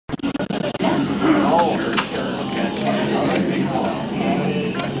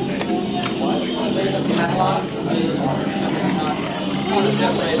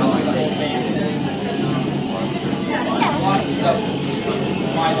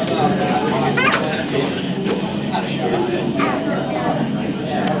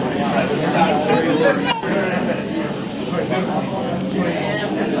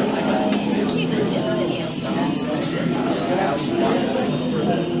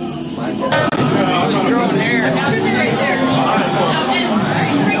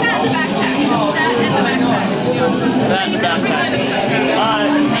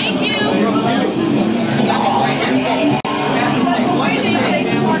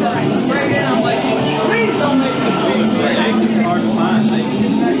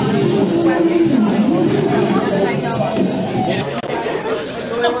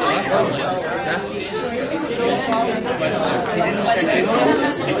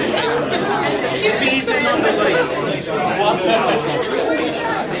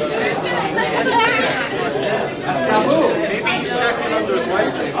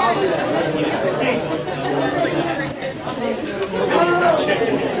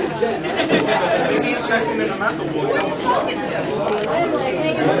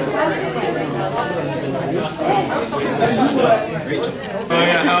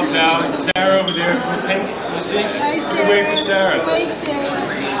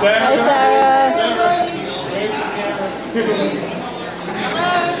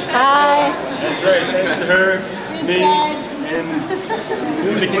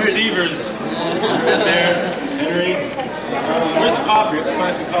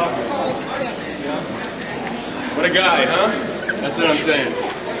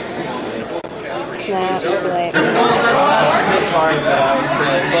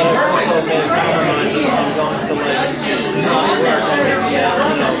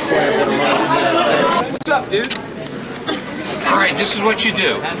This is what you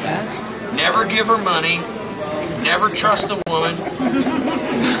do. Never give her money. Never trust a woman.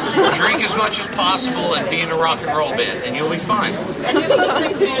 Drink as much as possible and be in a rock and roll band, and you'll be fine.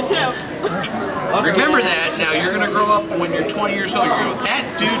 Remember that. Now you're going to grow up when you're 20 years old. You're going to go,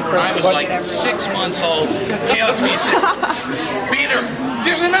 that dude, when I was like 6 months old, came up to me and said, Peter,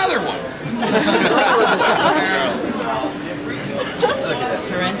 there's another one.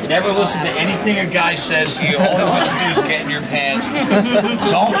 Never listen to anything a guy says to you. All he wants to do is get in your pants.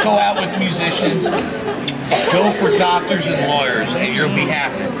 Don't go out with musicians. Go for doctors and lawyers, and you'll be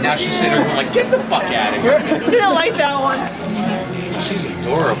happy. Now she's sitting there going like, get the fuck out of here. She didn't like that one. She's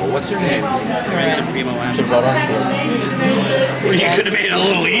adorable. What's her name? Well, you could have made it a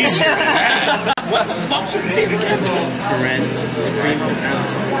little easier. What the fuck's her name again?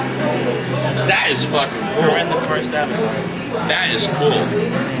 That is fucking cool. We're in the first avenue. That is cool.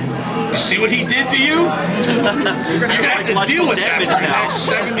 You see what he did to you? You're gonna have to deal with that for the next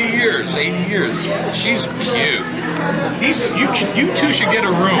 70 years, 80 years. She's cute. You two should get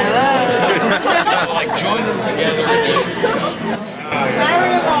a room. Like join them together.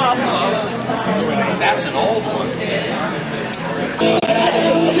 That's an old one.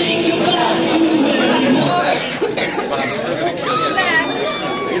 But I'm still gonna kill you.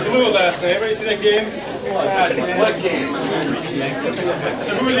 It's blue last night. Everybody see that game? What game? So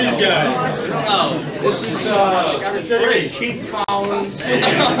who are these guys? Oh, this is Keith Collins.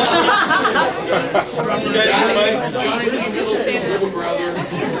 Johnny Middleton's little brother.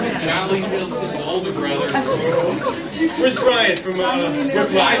 Charlie Middleton's older brother. Where's Brian from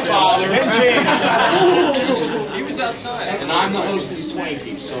my father? And James. He was outside. And I'm the hostess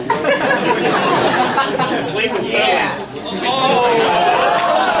Swanky, so play with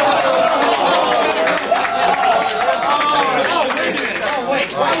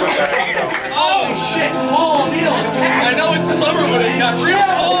Oh shit! Oh, Neil, attack! I know it's summer, but it got real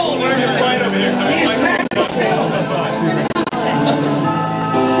cold. Right over here. So we're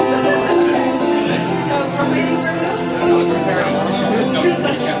waiting for who?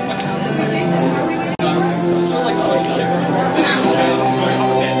 Jason, are we waiting?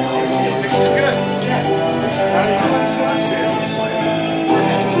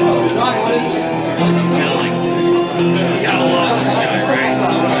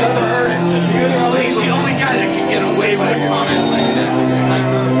 He's the only guy that can get away with a comment like that.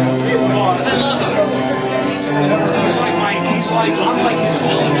 I love him. He's like, I'm like his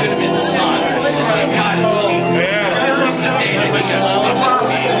illegitimate son. God,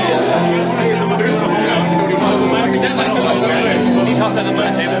 He tossed that under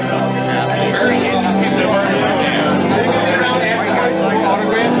the table. Very intricate.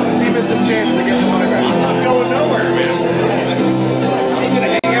 Autographs? Let's see if it's this chance to get some autographs. I'm not going nowhere, man. I'm going to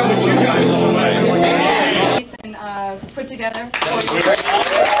hang out with you guys all night. And put together.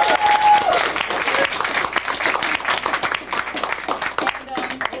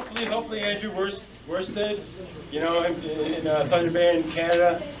 Hopefully Andrew Worsted, you know, in Thunder Band in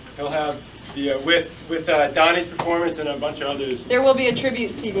Canada. He'll have the with Donnie's performance and a bunch of others. There will be a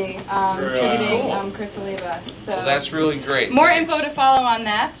tribute CD tributing cool. Chris Oliva. So Well, that's really great. more info to follow on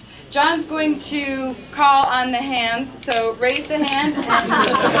that. John's going to call on the hands, so raise the hand.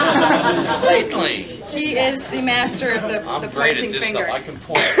 And Certainly. he is the master of the I'm great at pointing this finger. stuff. I can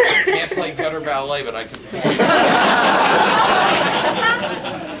point. I can't play gutter ballet, but I can point.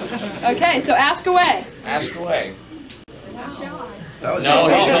 Okay, so ask away. Ask away. That was No,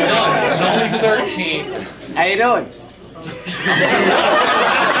 he's only 13. How you doing?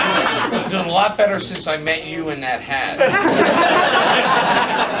 He's doing a lot better since I met you in that hat.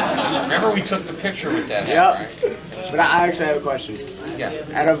 Remember we took the picture with that hat, right? But I actually have a question. Yeah.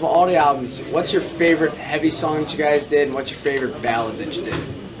 Out of all the albums, what's your favorite heavy song that you guys did, and what's your favorite ballad that you did?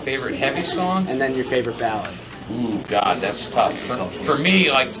 Favorite heavy song? And then your favorite ballad. Ooh, God, that's tough. For me,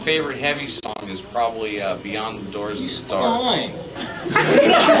 like, the favorite heavy song is probably Beyond the Doors of Star.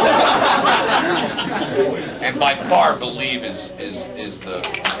 And by far, Believe is the...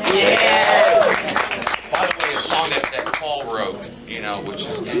 Yeah! By the way, a song that Paul wrote, you know, which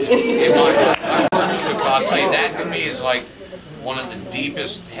is... I'll tell you, that to me is like one of the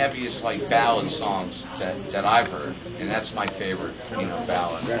deepest, heaviest, like, ballad songs that I've heard. And that's my favorite, you know,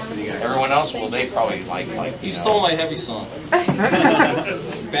 ballad. Everyone else, well, they probably like You stole my heavy song.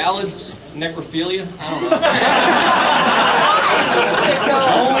 Ballads, necrophilia? I don't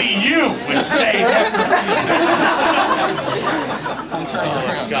know. Only you would say necrophilia.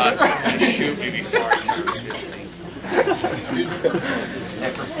 Oh, God, someone shoot me before I turn 50.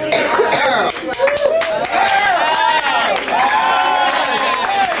 Necrophilia.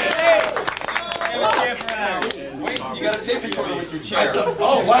 You got a tape recorder with your chair.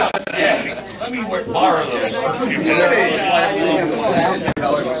 Oh, wow. Yeah. Let me borrow those for a few minutes.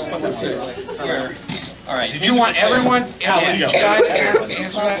 All right. Did you want everyone, each guy to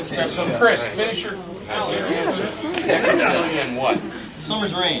answer that? So, Chris, finish your answer. Necrophilia and what?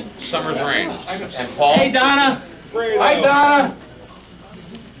 Summer's Rain. Summer's Rain. And Paul? Hey, Donna! Hi, Donna.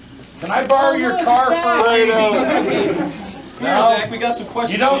 Can I borrow your car for a minute? Here, Zach, we got some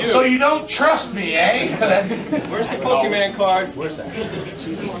questions You don't, for you. so you don't trust me, eh? Where's the Pokemon card? Where's that?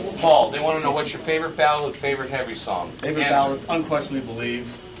 Paul, they want to know what's your favorite ballad, favorite heavy song. Favorite Answer. ballad, unquestionably Believe.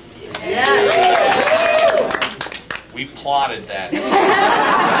 We plotted that.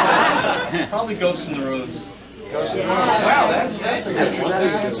 Probably Ghosts in the Rooms. Wow, that's interesting.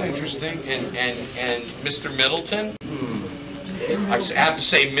 That's interesting. And Mr. Middleton. I have to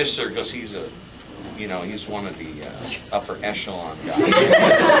say Mr. because he's a, you know, he's one of the upper echelon guys.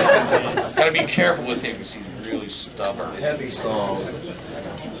 Got to be careful with him because he's really stubborn. Heavy song.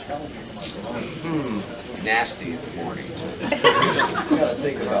 Nasty in the morning. Gotta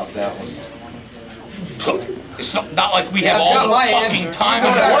think about that one. It's not like we have all the fucking time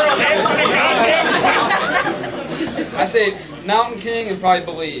in the world to answer the goddamn question. I say Mountain King and probably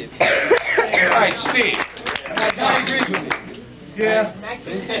Believe. All right, Steve. I agree with me. Yeah.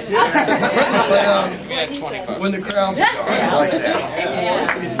 Yeah, 25. When the crowd's gone, I like that.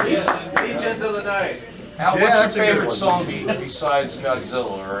 Legends of the Night. Al, Yeah, what's your favorite song besides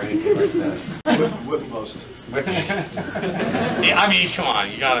Godzilla or anything like that? Whip most. Yeah, I mean, come on,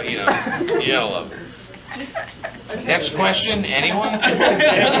 you gotta love it. Next question, anyone?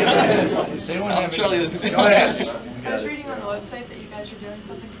 Does anyone have any? Go ahead. I was reading on the website that you guys are doing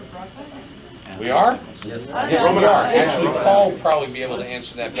something for Broadway. We are? Yes. Yes, we are. Actually, Paul will probably be able to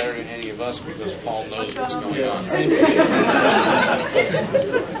answer that better than any of us because Paul knows what's going on.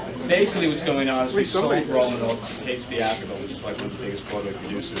 Basically, what's going on is we sold Romanov to Case Theatrical, which is like one of the biggest Broadway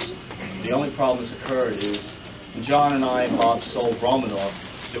producers. The only problem that's occurred is when John and I and Bob sold Romanov,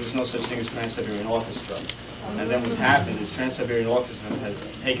 there was no such thing as Trans-Siberian Orchestra. And then what's happened is Trans-Siberian Orchestra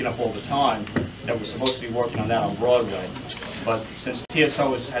has taken up all the time that we're supposed to be working on that on Broadway. But since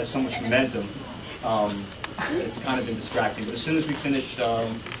TSO has had so much momentum, it's kind of been distracting. But as soon as we finish the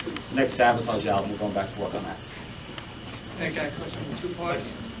next Savatage album, we're going back to work on that. I got a question in 2 parts.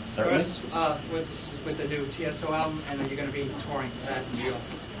 Certainly. First, with the new TSO album, and then you're going to be touring that in New York.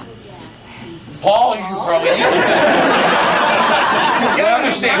 Paul, you probably answer that. You gotta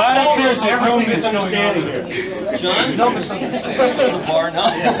understand, Paul knows everything that's going on here. John? No misunderstanding. Bar now.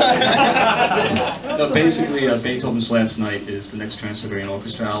 No, basically, Beethoven's Last Night is the next Trans-Siberian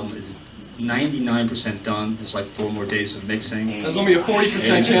Orchestra album. Is 99% done. There's like 4 more days of mixing. There's only a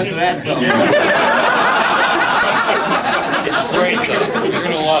 40% chance of that, though. It's great, though. You're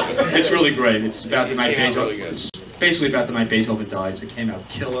gonna love it. It's really great. It's about the night It came out Beethoven. really good. It's basically about the night Beethoven dies. It came out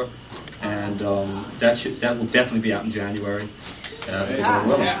killer, and that will definitely be out in January. Yeah,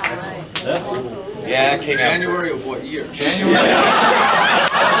 it came out. January of what year? January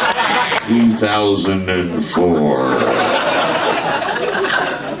 2004.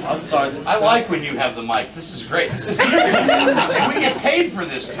 I'm sorry. I like when you have the mic. This is great. This is and we get paid for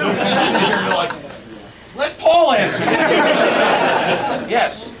this too. You sit here and you're like, let Paul answer.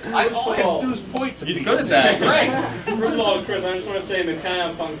 Yes. All I have to do is point to You're good at that. Great. First of all, Chris, I just want to say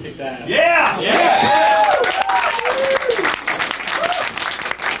Italian punk kicks ass. Yeah.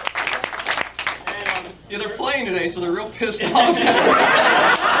 Yeah, they're playing today, so they're real pissed off.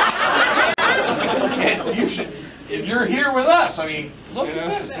 And you should, if you're here with us, I mean, look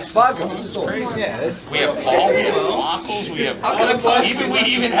at this. This is crazy. Yeah, We have Paul, we have Walcholz, we have we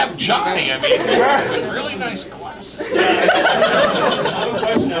even have Johnny. I mean, with really nice glasses. One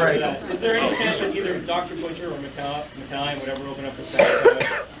question after that. Is there any chance that either Dr. Butcher or Italian would ever open up a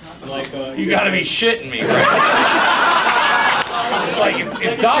Savatage? Like, You got to be shitting me, right? It's like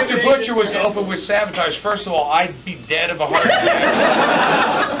if Dr. Butcher was to open with Savatage, first of all, I'd be dead of a heart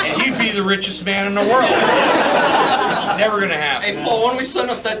attack. And he'd be the richest man in the world. Never gonna happen. Hey, Paul, why don't we set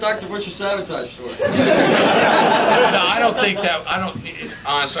up that Dr. Butcher Savatage store? No, I don't think that.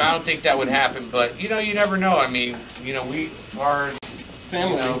 Honestly, I don't think that would happen. But you know, you never know. I mean, you know, we are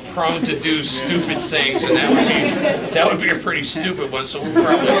prone to do stupid things, and that would be a pretty stupid one. So we'll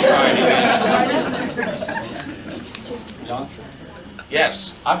probably try it again.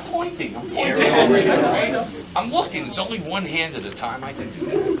 Yes, I'm pointing. I'm pointing already. Right? I'm looking. It's only one hand at a time. I can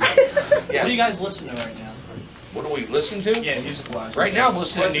do that. Yes. What are you guys listening to right now? What do we listen to? Yeah, music-wise. Right now, I'm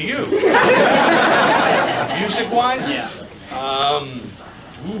listening to you. Music-wise? Yeah.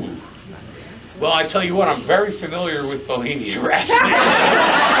 Ooh. Well, I tell you what, I'm very familiar with Bohemian Rhapsody.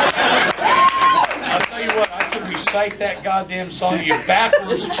 I'll tell you what, I can recite that goddamn song to you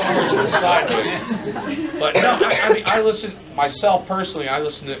backwards, forwards, and sideways. But no, I mean, I listen, myself personally, I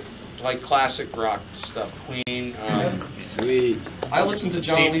listen to like classic rock stuff, Queen. Sweet. I listen to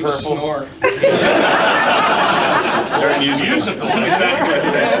John Deep Oliva Purple. snore. Very musical.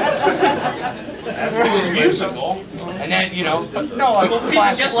 It was musical. And then, you know, but no, like People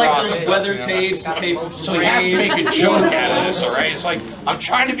classic get like rock those stuff, weather you know. tapes, the tape So he has to make a joke out of this, all right? It's like, I'm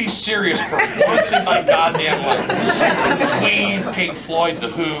trying to be serious for once in my goddamn life. Queen, Pink Floyd, The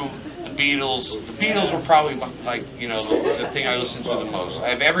Who, The Beatles. The Beatles were probably, like, you know, the thing I listen to the most. I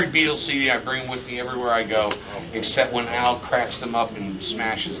have every Beatles CD I bring with me everywhere I go, except when Al cracks them up and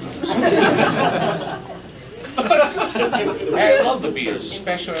smashes them. Hey, I love the Beatles,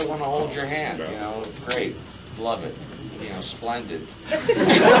 especially I Want to Hold Your Hand, you know, great, love it, you know, splendid.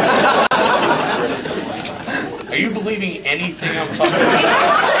 Are you believing anything I'm talking about?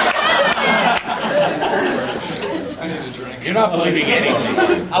 I need a drink. You're not believing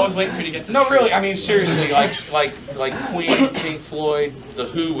anything. I was waiting for you to get to No, really, I mean, seriously, like Queen, Pink Floyd, The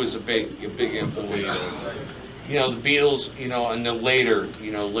Who was a big influence. You know, the Beatles, you know, and the later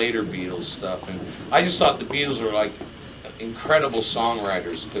Beatles stuff. And I just thought the Beatles were like incredible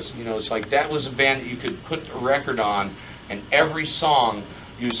songwriters because, you know, it's like that was a band that you could put a record on and every song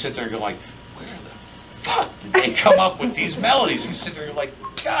you would sit there and go like, where the fuck did they come up with these melodies? You sit there and you're like,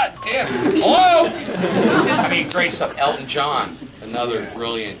 God damn, hello? I mean, great stuff. Elton John, another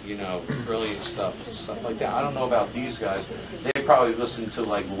brilliant, you know, brilliant stuff like that. I don't know about these guys. They probably listen to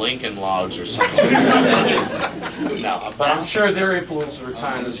like Lincoln Logs or something. No, but I'm sure their influences are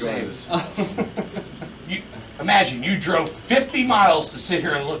kind of the same. Imagine you drove 50 miles to sit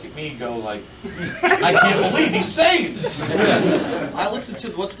here and look at me and go like, I can't believe he's saying this. I listened to,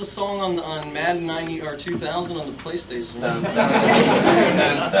 what's the song on Madden 90 or 2000 on the PlayStation? Dun, dun,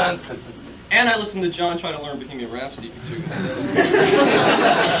 dun, dun, dun. And I listened to John try to learn Bohemian Rhapsody for 2 minutes.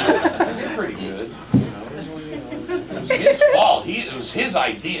 They're pretty good. It was his fault. It was his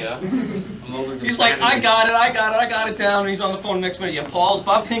idea. He's like, I got it down. And he's on the phone the next minute. Yeah, Paul's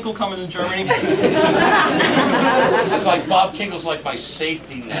Bob Kinkle coming to Germany. It's like Bob Kinkle's like my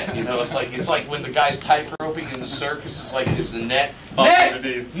safety net. You know, it's like when the guy's tight roping in the circus. It's like there's the net. Net,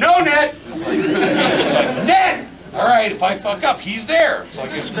 no net. It's like net. All right, if I fuck up, he's there. It's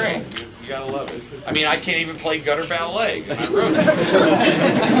like it's great. You gotta love it. I mean, I can't even play gutter ballet, and I wrote it.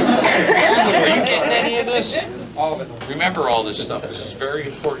 Are you getting any of this? All of it. Remember all this stuff. This is very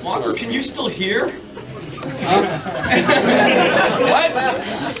important. Walker, can you still hear? What?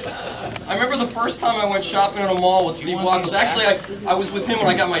 I remember the first time I went shopping at a mall with Steve Walcholz. Actually, I was with him when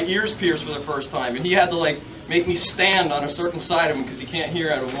I got my ears pierced for the first time, and he had to like make me stand on a certain side of him because he can't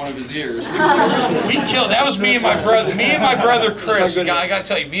hear out of one of his ears. We killed. That was me and my brother. Me and my brother Chris. I gotta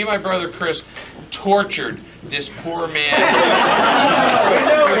tell you, me and my brother Chris tortured this poor man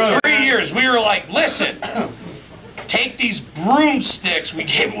for 3 years. We were like, listen. take these broomsticks. We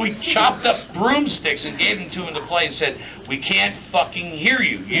chopped up broomsticks and gave them to him to play and said, we can't fucking hear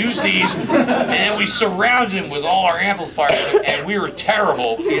you. Use these. And then we surrounded him with all our amplifiers, and we were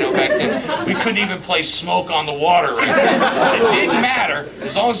terrible, back then. We couldn't even play Smoke on the Water. Right? It didn't matter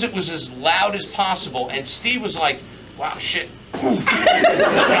as long as it was as loud as possible. And Steve was like, wow, shit.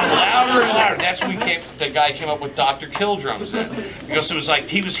 Louder and louder. That's when the guy came up with Dr. Killdrums then. Because it was like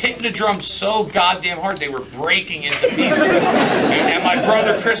he was hitting the drums so goddamn hard they were breaking into pieces. And my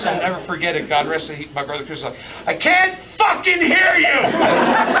brother Chris, I'll never forget it, God rest him, my brother Chris was like, I can't fucking hear you!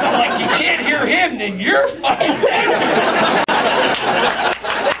 I'm like, you can't hear him, then you're fucking dead.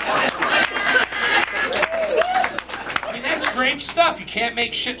 That's great stuff. You can't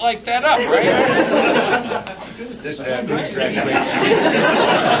make shit like that up, right?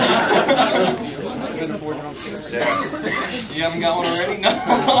 You haven't got one already?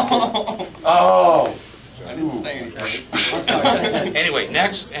 No. Oh. I didn't say anything. Anyway,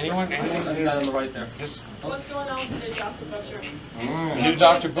 next. Anyone? On the right there. What's going on with the new Dr. Butcher? New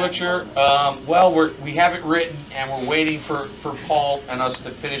Dr. Butcher. Well, we have it written, and we're waiting for Paul and us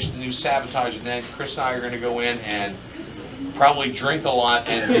to finish the new Savatage, and then Chris and I are going to go in and probably drink a lot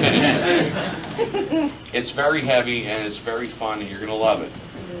and finish it. It's very heavy and it's very fun, and you're going to love it.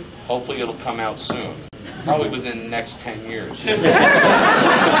 Hopefully it'll come out soon. Probably within the next 10 years. But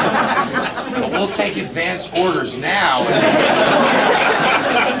we'll take advance orders now.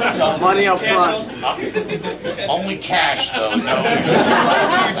 So money up front. Only cash, though. No.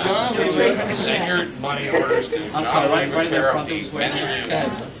 Send your money orders to I'm sorry, right there. I I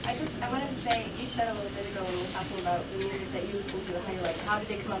wanted to say, you said a little bit ago when you were talking about the music that you listen to, how you're like, how did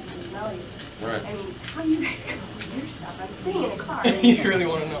they come up with these melodies? Right. I mean, how do you guys come up with your stuff? I'm sitting in a car. You really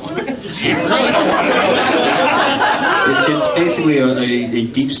want to know? You really don't want to know. It's basically a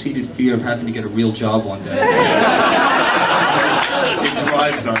deep-seated fear of having to get a real job one day. It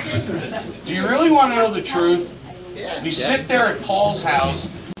drives us. Do you really want to know the truth? We sit there at Paul's house,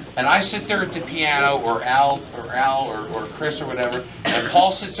 and I sit there at the piano, or Al or Chris or whatever, and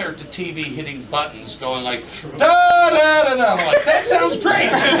Paul sits there at the TV hitting buttons, going like, da da da da. I'm like, that sounds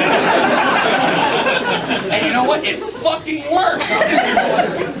great. And you know what? It fucking works. I'm just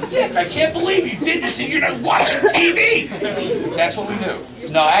like, dick, I can't believe you did this and you're not watching TV. That's what we do.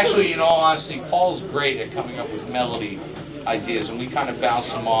 No, actually, in all honesty, Paul's great at coming up with melody ideas, and we kind of bounce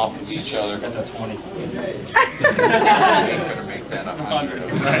them off of each other. Got that 20. You ain't gonna make that up. 100.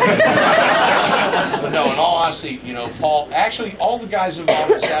 But no, in all honesty, Paul. Actually, all the guys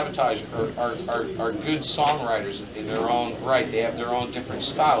involved in Savatage are good songwriters in their own right. They have their own different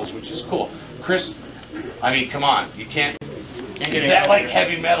styles, which is cool. Chris, I mean, come on, you can't. Is that like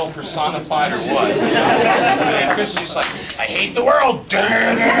heavy metal personified or what? And Chris is just like, I hate the world. So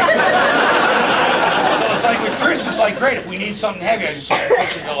it's like with Chris, it's like, great, if we need something heavy, I just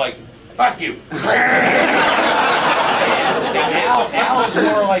push and go like, fuck you. And Al is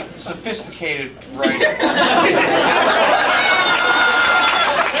more like sophisticated writer.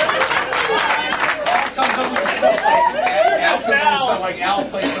 Al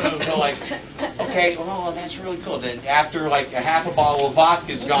plays something and go like, okay, well, that's really cool. Then after like a half a bottle of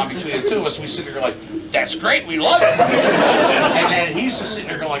vodka is gone between the two of us, we sit there like, that's great, we love it. And then he's just sitting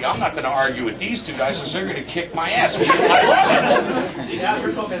there going like, I'm not going to argue with these two guys because they're going to kick my ass. I love it. See, now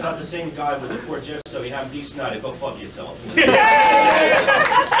you're talking about the same guy with the 4 Jeffs, so you have decent night to go fuck yourself. That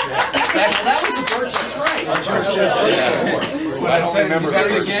was the George, that's right. I don't remember.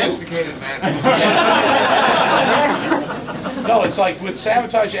 Very sophisticated, man. No, it's like with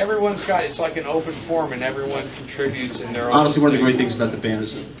Savatage, it's like an open forum and everyone contributes in their own. Honestly, one of the great things about the band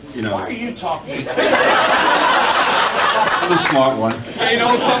is that, Why are you talking to I'm a smart one. Hey, no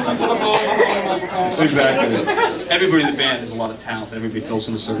one comes into the microphone. Exactly. Everybody in the band has a lot of talent. Everybody fills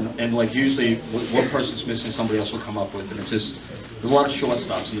in a certain, and like usually one person's missing, somebody else will come up with, and it's just, there's a lot of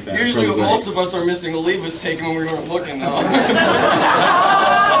shortstops in the band. Usually really most of us are missing. Oliva's taken when we weren't looking though.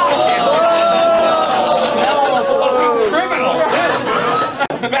 criminal,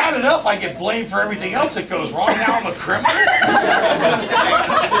 too. Bad enough I get blamed for everything else that goes wrong. Now I'm a criminal.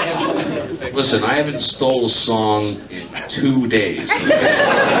 Listen, I haven't stole a song in 2 days. Come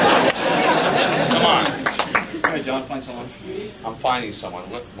on. All right, John, find someone. I'm finding someone.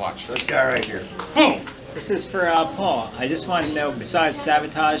 Watch this Guy right here. Boom. This is for Paul. I just want to know, besides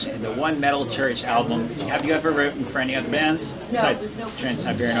Savatage and the One Metal Church album, have you ever written for any other bands besides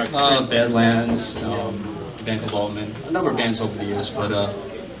Trans-Siberian Orchestra? Badlands, Band Development, a number of bands over the years, but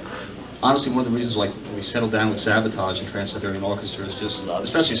honestly, one of the reasons like we settled down with Savatage and Trans-Siberian Orchestra is just,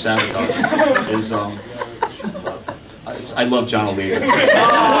 especially Savatage, is I love John Oliva.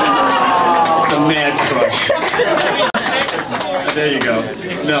 It's a mad crush. There you go.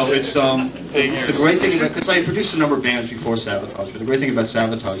 No, it's the great thing about, because I produced a number of bands before Savatage, but the great thing about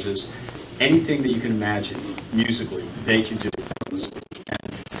Savatage is anything that you can imagine musically, they can do. And,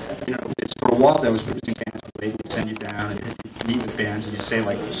 you know, it's for a while that I was producing bands, they would send you down and you meet with bands and you say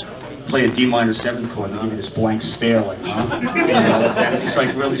like, play a D minor 7th chord and they give you this blank stare like, huh? You know, and it's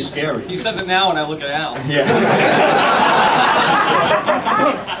like really scary. He says it now when I look at Al. Yeah.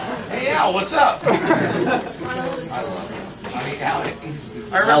 Hey Al, what's up?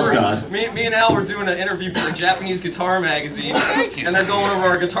 I remember me and Al were doing an interview for a Japanese guitar magazine, and they're going over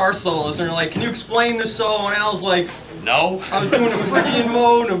our guitar solos, and they're like, "Can you explain this solo?" And Al's like, "No." I was doing a Phrygian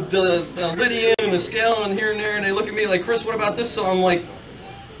mode, the Lydian, and the scale, and here and there, and they look at me like, "Chris, what about this song?" I'm like,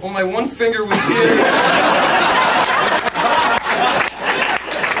 "Well, my one finger was here."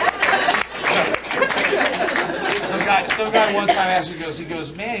 Some guy one time asked me, he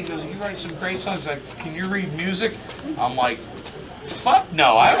goes, "Man, you write some great songs. Like, can you read music?" I'm like, "Fuck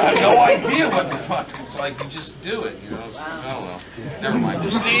no, I have no idea what the fuck it's like. You just do it, you know." I don't know. Never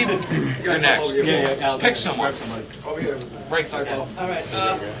mind. Steve, you're next. Pick someone. Break the ball. All right.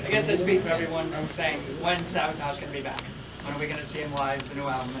 I guess I speak for everyone. I'm saying, when Savatage going to be back? When are we going to see him live, the new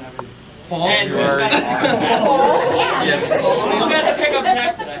album and everything? Paul? And we'll get the pickups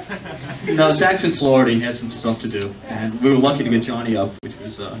next today. No, Zach's in Florida. He had some stuff to do, and we were lucky to get Johnny up, which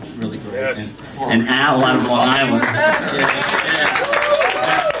was really great. Yes. And Al out of Long Island.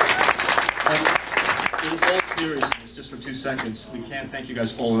 In all seriousness, just for 2 seconds, we can't thank you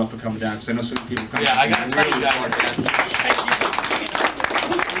guys all enough for coming down, because I know some people come. Yeah, I got to tell you guys,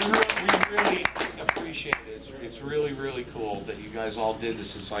 we really appreciate it. It's really, really cool that you guys all did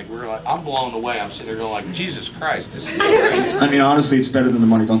this. It's like, I'm blown away. I'm sitting there going like, Jesus Christ, this is great. I mean, honestly, it's better than the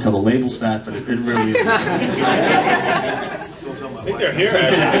money. Don't tell the labels that, but it really is. I think they're here.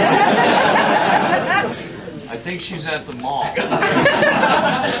 I think she's at the mall.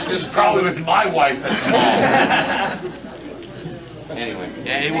 This is probably with my wife at the mall. Anyway,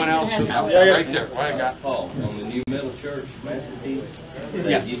 anyone else? Right there. What I got? Paul, on the new metal church masterpiece,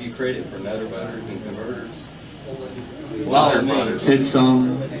 they give you credit for nutter butters and converters. Well, it's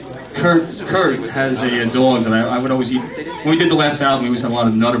Kurt has a dog that I would always eat. When we did the last album, we always had a lot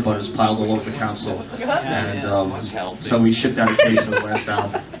of nutter butters piled all over the console, and so we shipped out a case for the last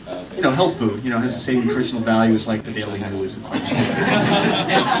album. You know, health food. You know, has the same nutritional value as like the Daily News. It's like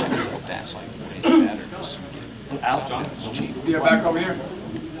that's like way better. Al Johnson's cheap. Yeah, back over here.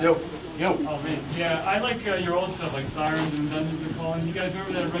 Yo. Oh man, yeah, I like your old stuff like Sirens and Dungeons and Calling. You guys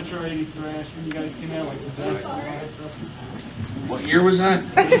remember that retro 80s thrash when you guys came out like that? What year was that?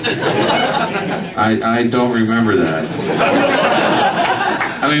 I don't remember that.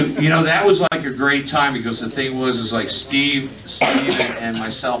 I mean, you know, that was like a great time because the thing was like Steve and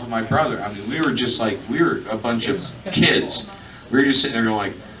myself and my brother. I mean, we were just like, we were a bunch of kids. We were just sitting there going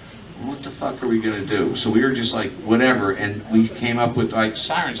like, what the fuck are we gonna do? So we were just like, whatever, and we came up with like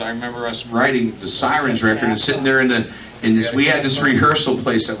Sirens. I remember us writing the Sirens record and sitting there in this. We had this rehearsal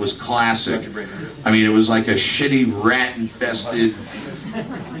place that was classic. I mean, it was like a shitty rat-infested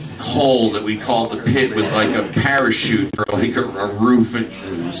hole that we called the pit with like a parachute or like a roof, and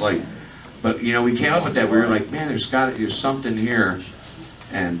it was like. But you know, we came up with that. We were like, man, there's something here,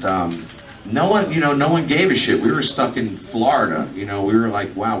 and. No one gave a shit. We were stuck in Florida. You know, we were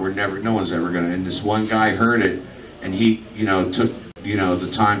like, wow, no one's ever gonna. And this one guy heard it, and he, took, the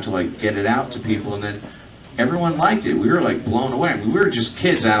time to like get it out to people, and then everyone liked it. We were like blown away. I mean, we were just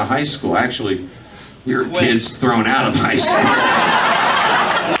kids out of high school. Actually, we were kids thrown out of high school.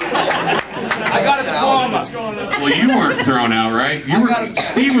 I got a diploma. Well, you weren't thrown out, right?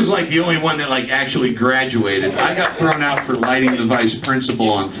 Steve was like the only one that like actually graduated. I got thrown out for lighting the vice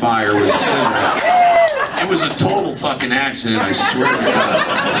principal on fire with a cigarette. It was a total fucking accident, I swear to God.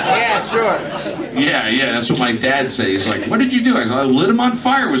 Yeah, sure. Yeah, that's what my dad said. He's like, what did you do? I said, I lit him on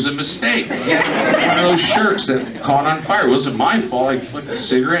fire. It was a mistake. One of those shirts that caught on fire. It wasn't my fault. I flicked a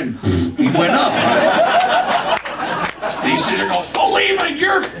cigarette and he went up. And he's sitting there going, Oliva,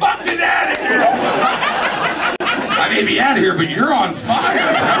 you're fucking out of here. I may be out of here, but you're on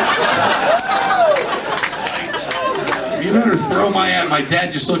fire. You better throw my ass. My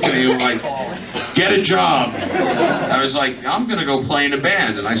dad just looked at me and like, get a job. I was like, I'm going to go play in a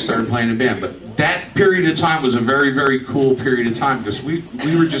band. And I started playing in a band. But that period of time was a very, very cool period of time because we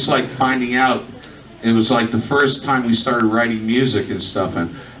were just like finding out. It was like the first time we started writing music and stuff.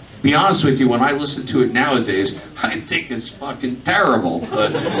 And be honest with you, when I listen to it nowadays, I think it's fucking terrible.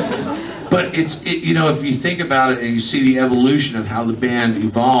 But if you think about it and you see the evolution of how the band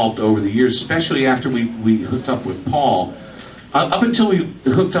evolved over the years, especially after we hooked up with Paul, up until we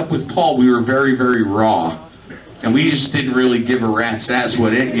hooked up with Paul, we were very, very raw. And we just didn't really give a rat's ass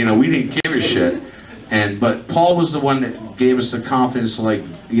what it, you know, we didn't give a shit. But Paul was the one that gave us the confidence to, like,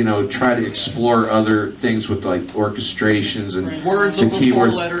 you know, try to explore other things with, like, orchestrations and words the over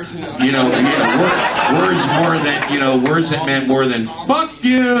keywords. 4 letters, words more than, you know, words that meant more than "fuck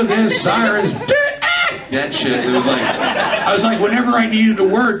you," "this siren's," that shit. It was like, I was like, whenever I needed a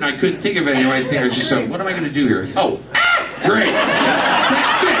word and I couldn't think of any, I think I was just like, what am I going to do here? Oh, great.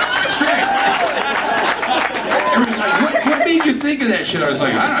 That's great. Everyone's like, what made you think of that shit? I was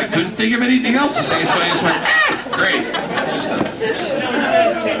like, I couldn't think of anything else to say, so I just went, great. It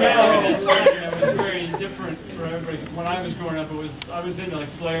was very different for everybody. When I was growing up, I was into like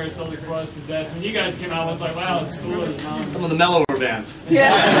Slayer, Celtic Frost, Possessed. When you guys came out, I was like, wow, it's cool. Some of the mellower bands.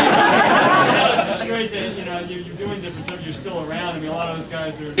 Yeah. It's just great that you're doing different stuff. You're still around. I mean, a lot of those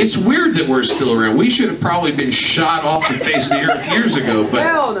guys are. It's weird that we're still around. We should have probably been shot off the face of the earth years ago, but.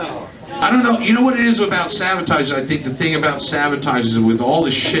 Hell no. I don't know. You know what it is about Savatage? I think the thing about Savatage is with all the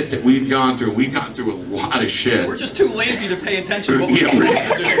shit that we've gone through a lot of shit. We're just too lazy to pay attention to what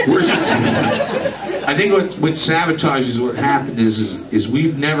we're just. I think with Savatage is what happened is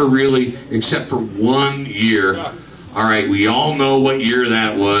we've never really, except for 1 year. All right, we all know what year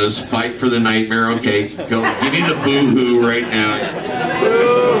that was. Fight for the Nightmare. Okay, go. Give me the boo-hoo right now.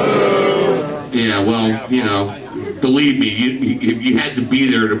 Yeah, well, you know. Believe me, you had to be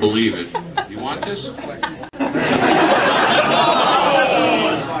there to believe it. You want this?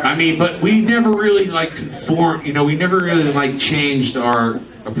 I mean, but we never really like conformed, you know, we never really like changed our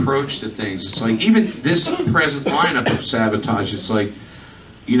approach to things. It's like, even this present lineup of Savatage, it's like,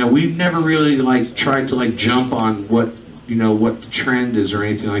 you know, we've never really like tried to like jump on what, you know, what the trend is or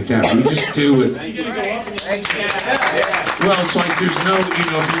anything like that. We just do it. Well, it's like there's no, you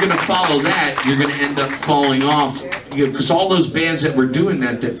know, if you're going to follow that, you're going to end up falling off. Because all those bands that were doing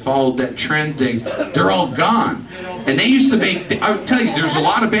that followed that trend thing, they're all gone. And they used to make, I'll tell you, there's a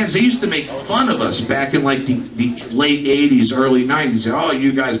lot of bands, they used to make fun of us back in like the late 80s, early 90s. Oh,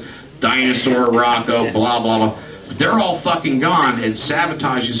 you guys, dinosaur rock, oh, blah, blah, blah. But they're all fucking gone, and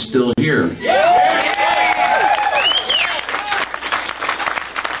Savatage is still here.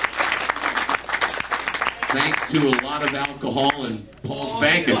 Thanks to a lot of alcohol and Paul's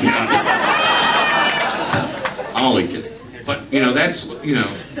bank account. I'm only kidding. But, you know, that's, you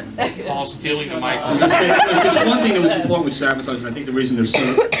know, Paul stealing the microphone. There's one thing that was important with Savatage, and I think the reason there's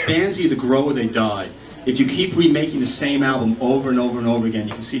so bands either grow or they die. If you keep remaking the same album over and over and over again,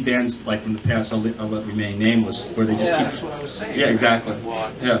 you can see bands like from the past, I'll let remain nameless, where they just keep... That's what I was saying. Yeah, exactly. Well,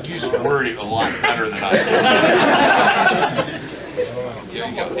 yeah. You use the wording a lot better than I do. There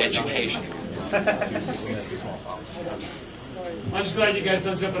you go, education. I'm just glad you guys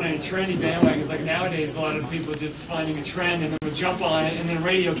don't jump on any trendy bandwagons. Like nowadays, a lot of people are just finding a trend and then would jump on it, and then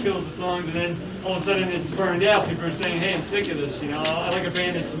radio kills the songs, and then all of a sudden it's burned out. People are saying, "Hey, I'm sick of this." You know, I like a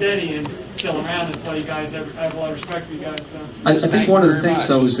band that's steady and still around. That's why you guys, I have a lot of respect for you guys. So. I think one of the things,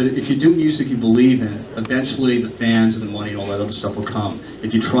 though, is that if you do music you believe in, eventually the fans and the money and all that other stuff will come.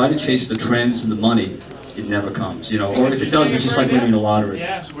 If you try to chase the trends and the money, it never comes, you know. Or if it does, it's just like winning the lottery.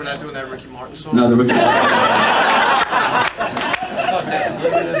 Yeah. So we're not doing that Ricky Martin song? No, the Ricky Martin.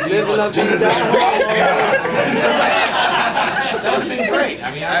 That would have been great.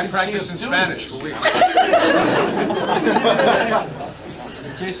 I mean, I practiced in Spanish for weeks.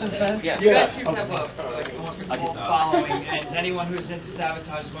 Jason, Ben? Yes. You guys seem to have a almost a cult following, and anyone who's into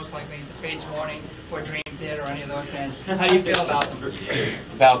Savatage is most likely into Fates Warning or Dream Theater or any of those bands. How do you feel about them?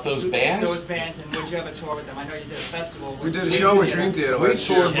 About those bands? Those bands, and would you have a tour with them? I know you did a festival. We did a show with Dream Theater. We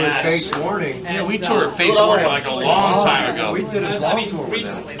toured with Fates Warning. Yeah, we toured with Fates Warning like a long time ago. We did a long tour with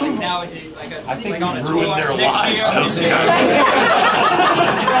them. Recently, like nowadays, like I think like on a we ruined tour their next lives. year.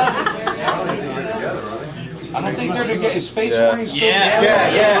 I don't think they're together. Is Fates Warning still together?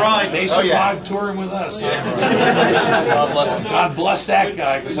 Yeah, right. They survived touring with us. God bless that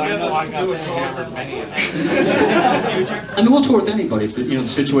guy, because I know I got hammered many a night. I mean, we'll tour with anybody if the, you know, the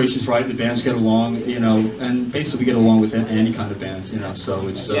situation's right, the bands get along, you know, and basically we get along with any kind of band, you know. So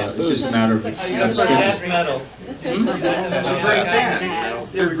it's just a matter of death metal. That's a great band.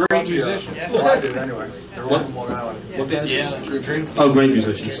 They're great musicians. Well, I did anyway. They're all from Long Island. What band is Yeah. this? Oh, great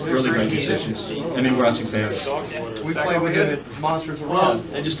musicians, really great musicians. I mean, we're actually fans. We played with them at Monsters of Well, Rock.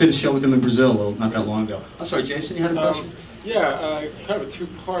 I just did a show with them in Brazil not that long ago. I'm sorry, Jason, you had a question? Yeah, kind of a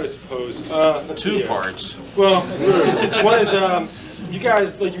two-part, I suppose. Two parts. Well, one is, you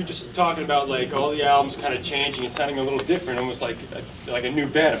guys, like you were just talking about, like all the albums kind of changing and sounding a little different, almost like a new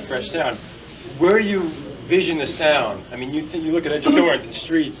band, a fresh sound. Where do you vision the sound? I mean, you look at Edge of Thorns and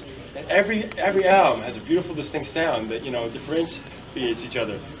Streets, And every album has a beautiful, distinct sound that, you know, differentiates each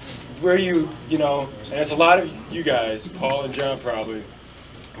other. Where do you know, and it's a lot of you guys, Paul and John probably,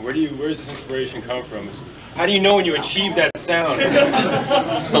 where does this inspiration come from? How do you know when you achieve that sound?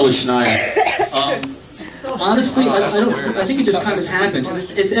 Stella Schneider. Honestly, I think it just kind of happens.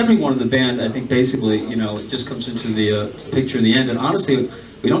 It's everyone in the band, I think, basically, you know, it just comes into the picture in the end. And honestly,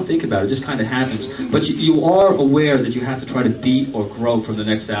 we don't think about it, it just kind of happens. But you are aware that you have to try to beat or grow from the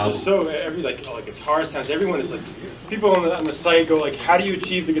next album. So every like guitar sounds, everyone is like, people on the site go like, how do you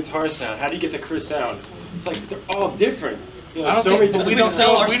achieve the guitar sound? How do you get the Chris sound? It's like, they're all different. You know, I don't so think, many, we don't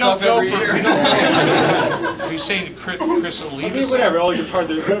sell our stuff every year. Are you saying Chris Oliva? I mean, whatever, all the guitar,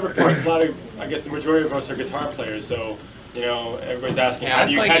 whatever parts, a lot of, I guess the majority of us are guitar players, so, you know, everybody's asking, Yeah,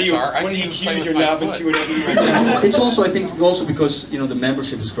 when do you use your knob and chew it? It's also, I think, because, you know, the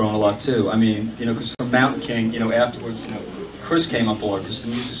membership has grown a lot too. I mean, you know, because from Mountain King, you know, afterwards, you know, Chris came on board because the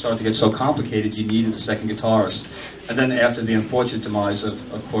music started to get so complicated, you needed a second guitarist. And then after the unfortunate demise of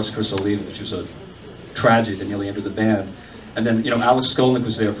course, Chris Oliva, which was a tragedy that nearly ended the band. And then, you know, Alex Skolnick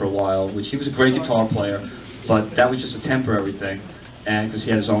was there for a while, which he was a great guitar player, but that was just a temporary thing, and because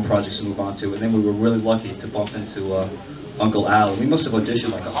he had his own projects to move on to. And then we were really lucky to bump into Uncle Al. We must have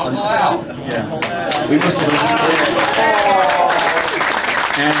auditioned like 100. Uncle Al? Yeah. We must have auditioned.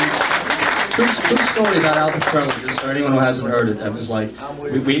 And true story about Al Pitrelli, just for anyone who hasn't heard it, it was like,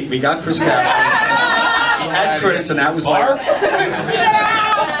 we got Chris Caffery. He had Chris, and that was like...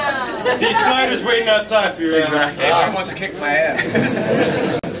 Dee Snyder's waiting outside for your Everyone wants to kick my ass.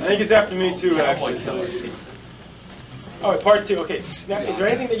 I think he's after me too, actually. Oh, part two. Okay. Now, is there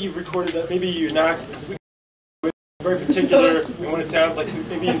anything that you've recorded that maybe you're not very particular in what it sounds like?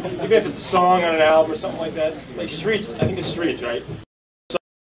 Maybe if it's a song on an album or something like that. Like Streets, I think it's Streets, right?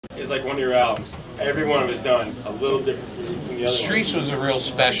 Is like one of your albums. Every one of it's done a little different from the other. Streets was a real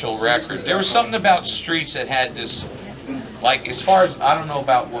special record. There was something about Streets that had this. Like, as far as, I don't know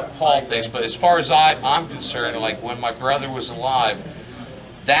about what Paul thinks, but as far as I'm concerned, like, when my brother was alive,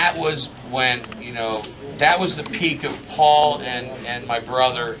 that was when, you know, that was the peak of Paul and my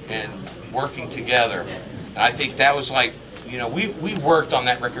brother and working together. And I think that was like, you know, we worked on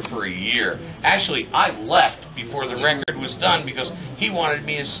that record for a year. Actually, I left before the record was done because he wanted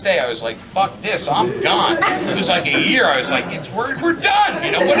me to stay. I was like, fuck this, I'm gone. It was like a year. I was like, we're done.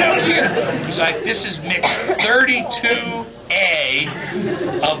 You know, what else are you gonna? He's like, this is mix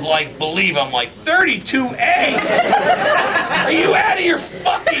 32A of like Believe. I'm like, 32A? Are you out of your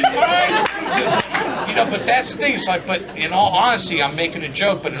fucking mind? You know, but that's the thing. It's like, but in all honesty, I'm making a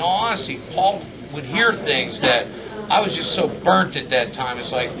joke, but in all honesty, Paul would hear things that I was just so burnt at that time.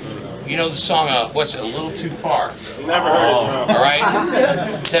 It's like, you know the song, what's it, A Little Too Far? Never heard it. All right?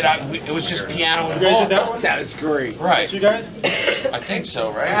 It was just piano and vocal. That one? That is great. Right. You guys? I think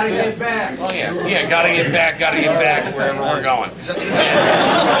so, right? Gotta get back. Oh yeah, yeah, gotta get back wherever we're going.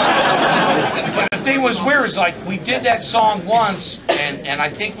 But the thing was weird, is like, we did that song once, and I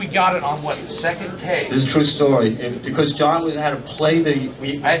think we got it on, what, the second take? This is a true story, because John had to play I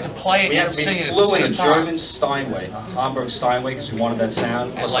had to play it and sing it at the flew in same a time. German Steinway, a Hamburg Steinway, because we wanted that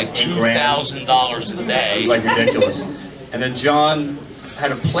sound. At like $2,000 $2,000 a day. It was like ridiculous. And then John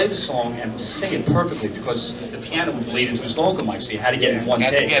had to play the song and sing it perfectly because the piano would bleed into his vocal mic, so you had to get it in one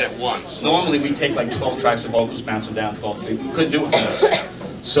take. Had to get it once. Normally we take like 12 tracks of vocals, bounce them down 12. We couldn't do it with us.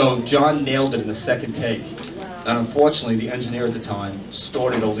 So John nailed it in the second take. And unfortunately, the engineer at the time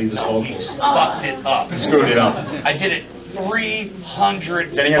distorted Oliva's vocals. Fucked it up. Screwed it up. I did it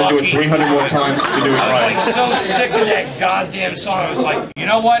 300 Then he had to do it 300 more times to do it I right. was like so sick of that goddamn song. I was like, you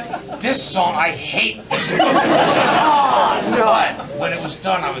know what? This song, I hate this song. But when it was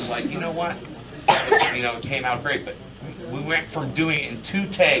done, I was like, you know what? You know, it came out great. But we went from doing it in 2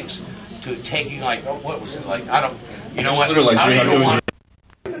 takes to taking like, what was it like? I don't, you know what? Literally like 300.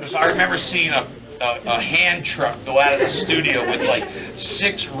 I remember seeing a hand truck go out of the studio with like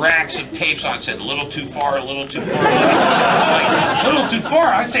 6 racks of tapes on it. Said, a little too far, a little too far. Like, a little too far?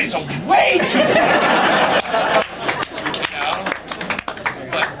 I'd say it's a way too far. You know?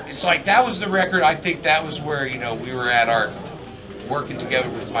 But it's like, that was the record. I think that was where, you know, we were at our, working together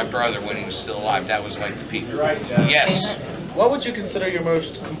with my brother when he was still alive. That was like the peak. Right. Yes. What would you consider your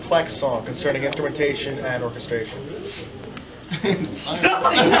most complex song concerning instrumentation and orchestration?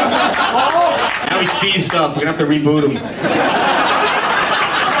 Now he's seized up. We're going to have to reboot him.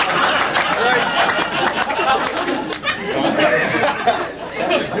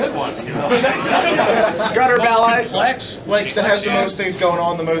 That's a good one. You know? Gutter Most ballad, complex? like that has the most things going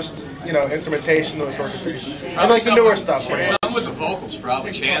on, the most, you know, instrumentation, the most orchestration. I like the newer stuff. Right? Some with the vocals,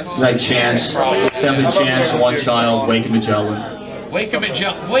 probably Chance. Like Chance. Definitely Chance, One Child, Wake and Magellan. Wake 'em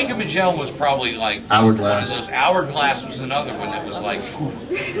Magellan was probably like Hourglass. one of those. Hourglass was another one that was like,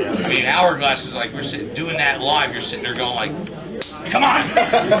 I mean, Hourglass is like, we're sitting, doing that live, you're sitting there going like, come on,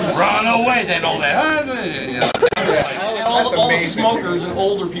 run away, then all that, you know, that was like, all the smokers and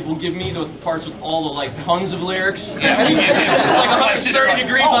older people give me the parts with all the like tons of lyrics. Yeah, we get them. It's like 130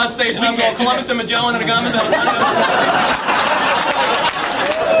 degrees on stage and I'm going Columbus and Magellan and a gun.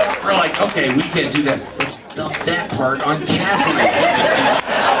 We're like, okay, we can't do that. Let's dump that part on Caffery.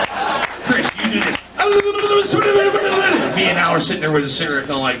 Chris, you do this. Me and Al are sitting there with a cigarette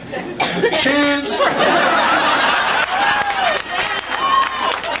going like, chance.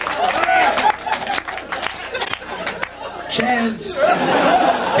 Chance.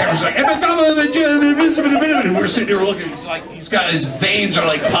 Caffery's like, we're sitting there looking. He's like, he's got his veins are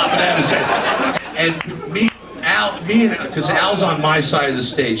like popping out of his head. And me and because Al's on my side of the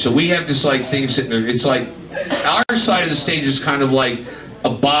stage, so we have this like thing sitting there. It's like our side of the stage is kind of like a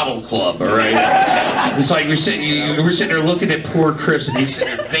bottle club, all right? It's like we're sitting there looking at poor Chris, and he's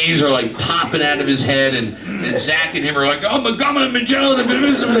sitting there, veins are like popping out of his head, and Zach and him are like, oh my God, Magellan,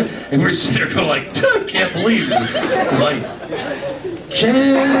 and we're sitting there going like, I can't believe it. We're like,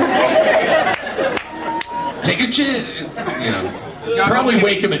 take a chin, you know. Probably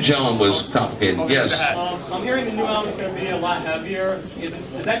Wake 'em Magellan was complicated. Yes. I'm hearing the new album is going to be a lot heavier. Is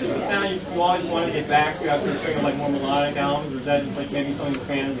that just the sound you always wanted to get back to after doing like more melodic albums, or is that just like maybe something the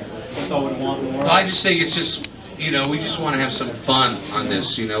fans just always want more? I just think it's just, you know, we just want to have some fun on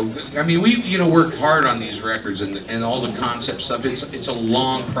this, you know. I mean, we, you know, work hard on these records and all the concept stuff. It's a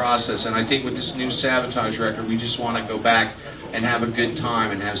long process, and I think with this new Savatage record, we just want to go back and have a good time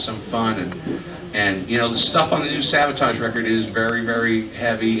and have some fun, and you know, the stuff on the new Savatage record is very, very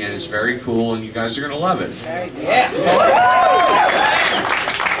heavy, and it's very cool, and you guys are gonna love it. Yeah.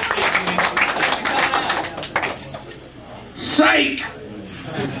 Psych!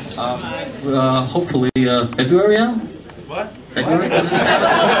 Hopefully February, Al? What? February?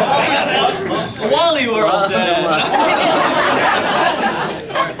 Wally World.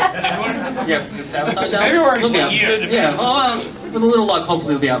 Yeah, Savatage out? February's a year. Yeah, well, with a little luck,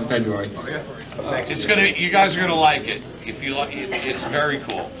 hopefully it'll be out in February. It's gonna, you guys are gonna like it. If you like it, it's very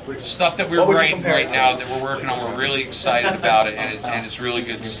cool. The stuff that we're writing right now, that we're working on, we're really excited about it, and it's really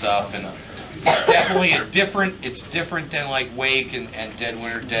good stuff. And it's definitely it's different than like Wake and Dead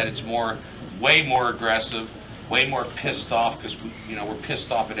Winter Dead. It's way more aggressive, way more pissed off, because we're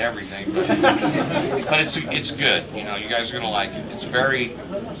pissed off at everything. But it's good. You know, you guys are gonna like it. It's very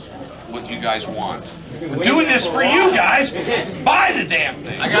what you guys want. We're doing this for you guys. Buy the damn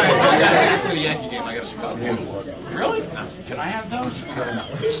thing. I got tickets to the Yankee game. I got a spot. Really? Can I have those?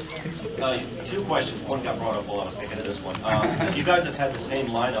 Two questions. One got brought up while I was thinking of this one. You guys have had the same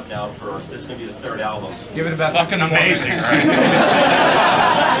lineup now for, this is going to be the third album. Give it about fucking amazing, right?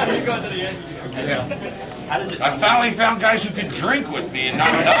 You go to the Yankee game. Yeah. How does it? I finally found guys who could drink with me and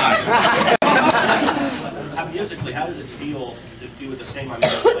not die. Musically, how does it feel to do with the same amount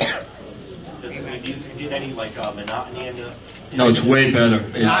of like, do you get any like monotony in the? No, it's way better.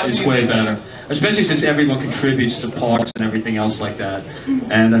 It's way better. Especially since everyone contributes to parts and everything else like that.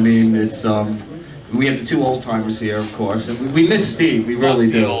 And I mean, it's we have the two old timers here, of course, and we miss Steve. We really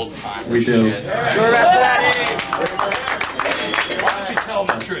do. We do. Sure about that? Why don't you tell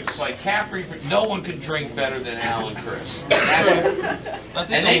them the truth? It's like Caffery, but no one can drink better than Al and Chris. But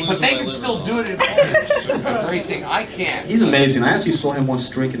they can still do it in which is a great thing. I can't. He's amazing. I actually saw him once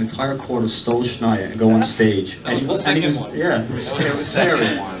drink an entire quart of Stoll Schneider and go on stage. That was the second one. Yeah, it was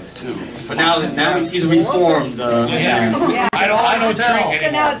scary one too. But now he's reformed. Yeah. I don't drink anymore.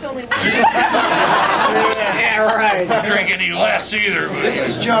 So now it's only one. Yeah, right. Don't drink any less either. But. This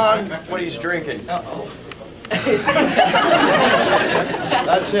is John, what he's drinking. Uh-oh.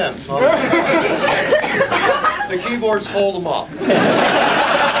 That's him. The keyboards hold him up. You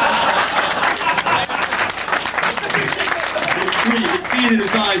can see it in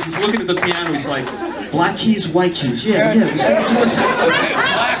his eyes. He's looking at the piano. He's like, black keys, white keys. Yeah.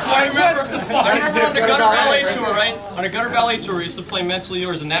 I remember on the Gutter Ballet tour, right? On a Gutter Ballet tour, he used to play Mentally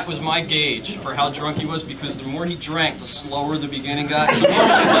Yours, and that was my gauge for how drunk he was, because the more he drank, the slower the beginning got. So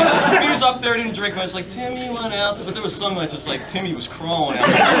he was up there, didn't drink, but I was like, Timmy went out. But there was some nights, it's like, Timmy was crawling out.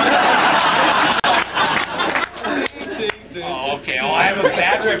 Oh, okay. Well, I have a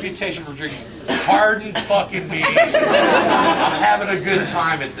bad reputation for drinking. Pardon fucking me. I'm having a good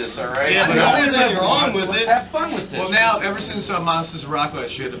time at this, all right? Yeah, but there's nothing wrong with Let's it. have fun with this. Well, now, ever since Monsters of Rock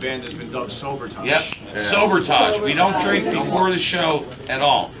last year, the band has been dubbed Savatage. Yep, Savatage. We don't drink before the show at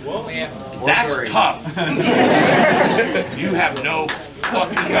all. That's tough. You have no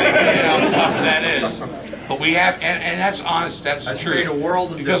fucking idea how tough that is. But we have, and that's honest, that's the truth. Made a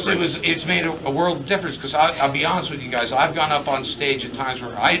world of because difference. it's made a world of difference. Because I'll be honest with you guys, I've gone up on stage at times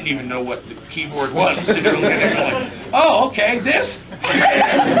where I didn't even know what the keyboard was. I'm sitting there looking at it going, oh, okay, this.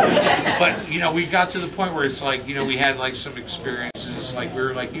 But you know, we got to the point where it's like, you know, we had like some experiences, like we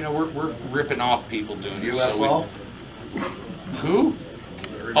were like, you know, we're ripping off people doing this. UFO? Who?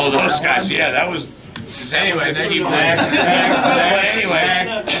 Oh, those guys. Yeah, that was. Anyway, But anyway,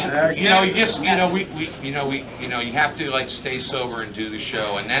 you know, you just, you know, you have to like stay sober and do the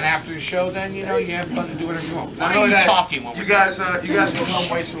show, and then after the show, then you know, you have fun to do whatever you want. Why are you talking when you we're guys become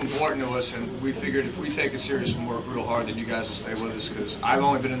way too important to us, and we figured if we take it serious and work real hard, then you guys will stay with us. Because I've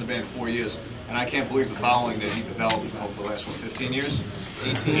only been in the band 4 years, and I can't believe the following that he developed over the last 15 years,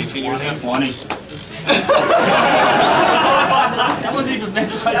 18 years, 20. That wasn't even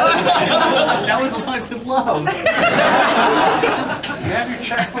meant by that was a lot of love. You have your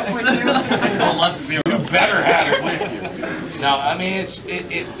checkbook with you? You better have it with you. No, I mean,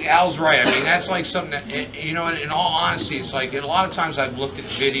 Al's right. I mean, that's like something that, you know, in all honesty, it's like, a lot of times I've looked at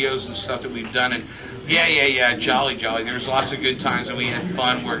videos and stuff that we've done, and yeah, jolly. There's lots of good times, and we had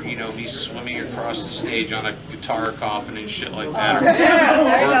fun where, you know, he's swimming across the stage on a guitar coffin and shit like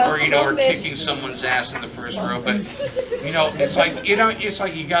that. Or you know, or kicking someone's ass in the first row. But, you know, it's like, you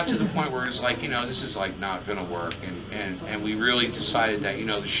got to the point where it's like, you know, this is like not gonna work. And we really decided that, you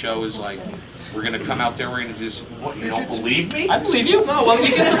know, the show is like, we're gonna come out there, we're gonna do this. What, you don't believe me? I believe you. No, when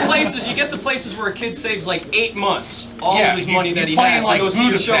you get to places where a kid saves like 8 months, all of his money that he has to go see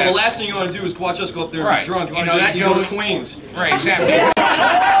the show. The last thing you want to do is watch us go up there and be drunk. You want to do that? You go to Queens. Right, exactly.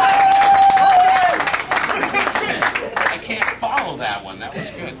 I can't follow that one. That was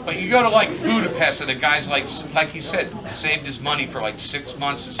good. But you go to like Budapest, and the guy's like he said, saved his money for like 6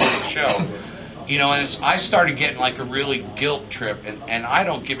 months to see the show. You know, and I started getting like a really guilt trip, and I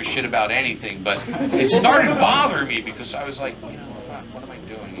don't give a shit about anything, but it started bothering me because I was like, you know, fuck, what am I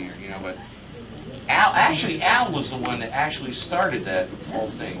doing here? You know, but Al was the one that actually started that whole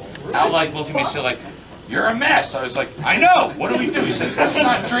thing. Al like looked at me and said like, you're a mess. I was like, I know. What do we do? He said, let's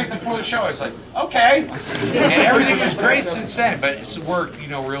not drink before the show. I was like, okay. And everything was great since then, but it's worked, you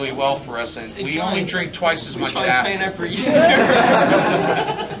know, really well for us. And we only drink twice as much after. Saying that for years.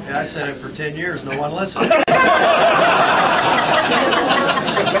 Yeah, I said it for 10 years. No one listened. You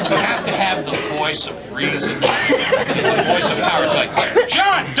have to have the voice of reason, the voice of power. It's like,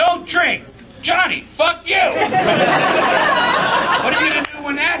 John, don't drink. Johnny, fuck you. What are you gonna do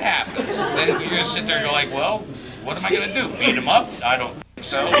when that happens? Then you're gonna sit there and go like, well, what am I gonna do? Beat him up? I don't think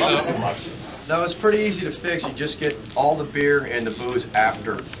so. No, it's pretty easy to fix. You just get all the beer and the booze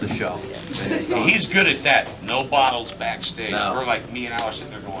after the show. He's good at that. No bottles backstage. No. We're like, me and Al are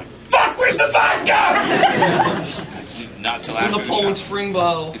sitting there going, fuck, where's the vodka? It's not till after in the Poland Spring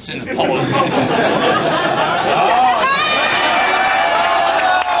bottle. It's in the Poland.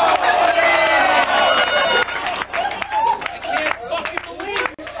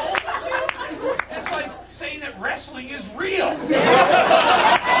 Wrestling is real.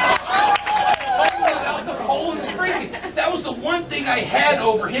 That was the one thing I had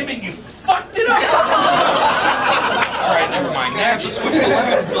over him, and you fucked it up. All right, never mind. Next, switch the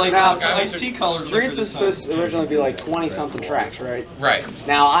lemon like iced tea colors. Streets was supposed to originally be like 20-something tracks, right? Right.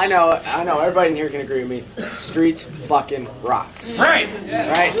 Now I know everybody in here can agree with me. Streets fucking rock. Right.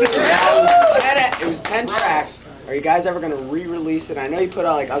 Right. Now, it was 10 tracks. Are you guys ever going to re-release it? I know you put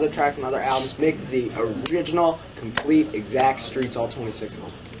out like other tracks on other albums. Make the original, complete, exact Streets, all 26 of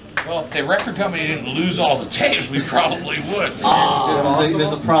them. Well, if the record company didn't lose all the tapes, we probably would.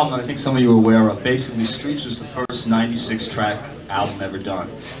 There's a problem that I think some of you are aware of. Basically, Streets was the first 96-track album ever done,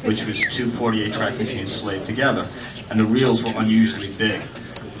 which was 2 48-track machines slaved together. And the reels were unusually big.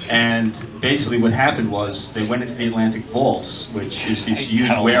 And basically what happened was they went into the Atlantic Vaults, which is this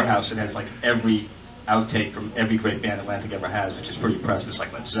huge warehouse that has like every outtake from every great band Atlantic ever has, which is pretty impressive. It's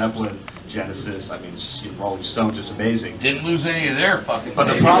like Led Zeppelin, Genesis, I mean, it's just, you know, Rolling Stones, it's amazing. Didn't lose any of their fucking But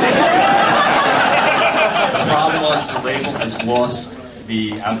the problem was the label has lost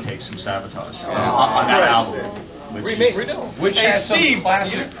the outtakes from Savatage on that album. Which hey, has Steve, some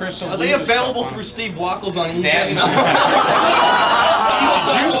classic Chris Oliva. Are they available through Steve Walcholz on eBay?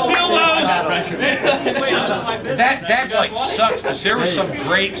 Did you steal those? That like sucks, because there was some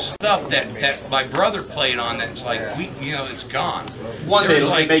great stuff that my brother played on that's like, you know, it's gone. One day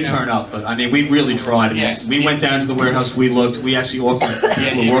it may turn up, but I mean, we really tried. I mean, we went down to the warehouse, we looked, we actually offered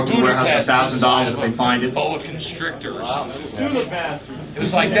people who work in the warehouse $1,000 if they find it. Boa constrictor or something. It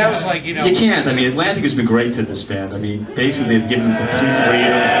was like, that was like, you know. You can't, I mean, Atlantic has been great to this band. I mean, basically they've given them complete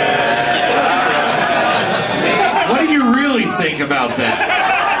freedom. What do you really really think about that?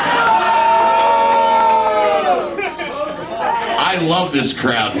 I love this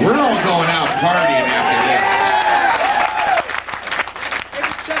crowd. We're all going out partying after this.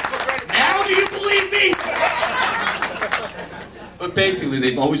 Now do you believe me? But basically,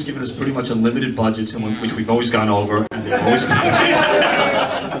 they've always given us pretty much unlimited budgets, which we've always gone over, and they've always been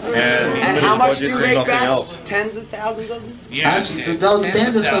And how much do you rate bats? Tens of thousands of them? Yeah, the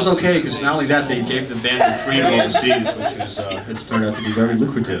band does okay, because not only that, they gave the band a free overseas, which has turned out to be very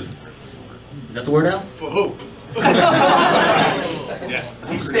lucrative. Is that the word out? For who? Yeah.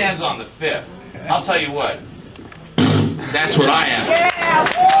 He stands on the 5th. I'll tell you what. That's what I am.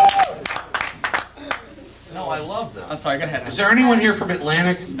 No, I love them. I'm sorry, go ahead. Is there anyone here from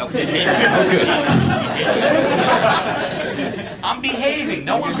Atlantic? No. Oh, good. I'm behaving.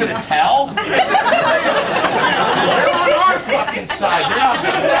 No one's going to tell. They're on our fucking side. They're not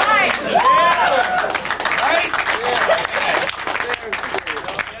going to tell. Right?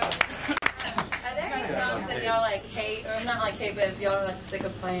 Are there any songs that y'all like hate, or not like hate, but if y'all are like sick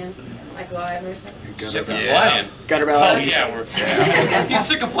of playing, like live or something? Sick of playing? Gutter Oh, Ballet? yeah. He's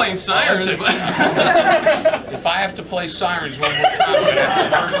sick of playing sirens. If I have to play sirens one more time, I'm going to have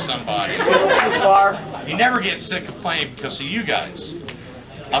to hurt somebody. Too far. You never get sick of playing because of you guys.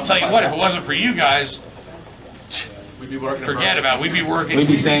 I'll tell you what, if it wasn't for you guys, We'd be working. forget about it. We'd be working. We'd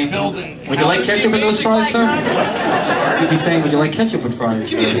be saying, building. would you like ketchup with those fries, sir? We'd be saying, would you like ketchup with fries,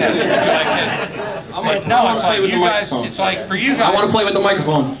 sir? No, it's like you guys. It's like for you guys. I want to play with the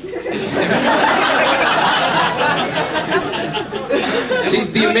microphone. See,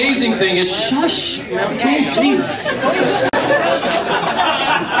 the amazing thing is, shush.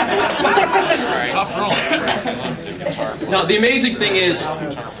 No, the amazing thing is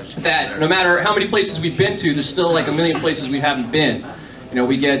that no matter how many places we've been to, there's still like a million places we haven't been. You know,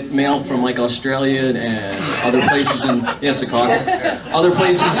 we get mail from like Australia and other places in, other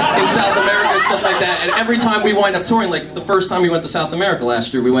places in South America and stuff like that. And every time we wind up touring, like the first time we went to South America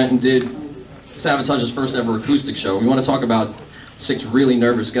last year, we went and did Savatage's first ever acoustic show. We want to talk about 6 really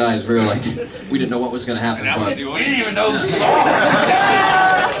nervous guys. We were like, we didn't know what was going to happen. But we didn't even know the song.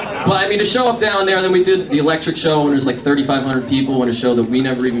 But I mean, to show up down there, and then we did the electric show, and there's like 3,500 people, and a show that we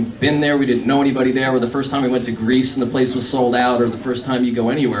never even been there, we didn't know anybody there, or the first time we went to Greece and the place was sold out, or the first time you go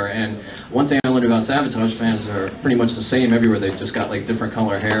anywhere. And one thing I learned about Savatage fans are pretty much the same everywhere. They've just got like different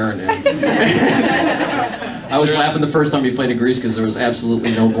color hair, and I was laughing the first time we played in Greece because there was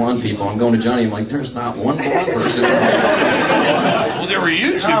absolutely no blonde people. I'm going to Johnny, I'm like, there's not one blonde person. Well, there were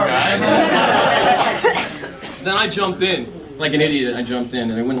you two guys. Then I jumped in. Like an idiot, I jumped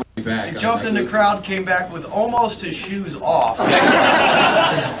in, and I wouldn't let me back. He jumped in the crowd, came back with almost his shoes off.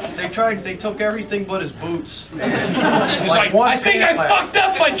 They took everything but his boots. He's like, I think I fucked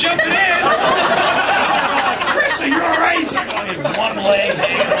up by jumping in. Chris, are you alright? He's like, I have one leg.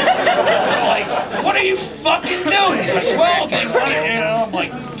 I'm like, what are you fucking doing? He's like, well, they want it. I'm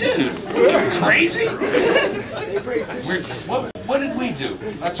like, dude, are you crazy? What did we do?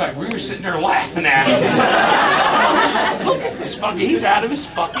 That's right, we were sitting there laughing at him. Look at this fucking, he's out of his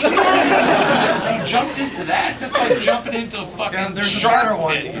fucking mind. He jumped into that. That's like jumping into a fucking There's shark a better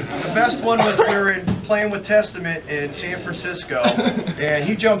one. pit. The best one was we were playing with Testament in San Francisco, and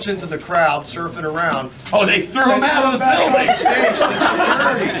he jumps into the crowd surfing around. Oh, they threw him out of the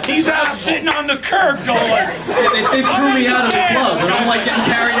building. He's out sitting on the curb going like... They threw me out of the club, and I'm like getting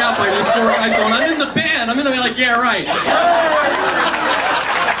carried out by these 4 guys going, I'm in the band. I'm in the band, like, yeah, right.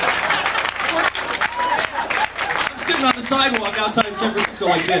 I'm sitting on the sidewalk outside San Francisco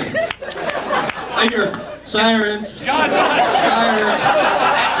like this. I hear sirens. God's honest. Sirens.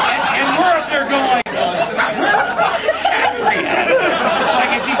 And we're up there going like, where the fuck is Caffery at? It's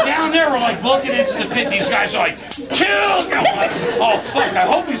like, is he down there? We're like looking into the pit. These guys are like, kill! I'm like, oh fuck, I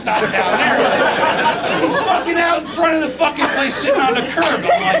hope he's not down there. He's fucking out in front of the fucking place sitting on the curb.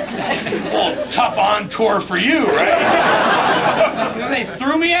 I'm like, well, tough encore for you, right? You know, they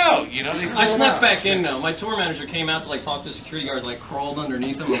threw me out, you know. I snuck back in though. My tour manager came out to like talk to security guards, like crawled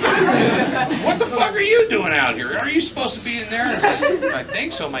underneath him. What the fuck are you doing out here? Are you supposed to be in there? I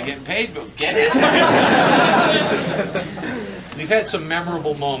think so. Am I getting paid? Go get it. We've had some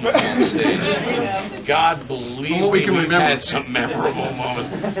memorable moments on stage. God believe me, we've had some memorable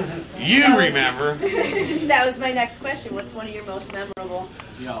moments. You remember. That was my next question. What's one of your most memorable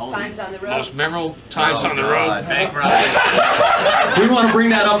times on the road? Most memorable times on the road? Bank ride. We want to bring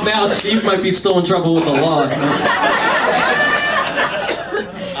that up now. Steve might be still in trouble with the law.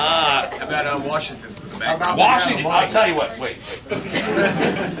 About Washington. Washington. I'll tell you what. Wait.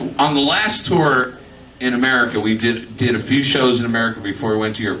 On the last tour in America, we did a few shows in America before we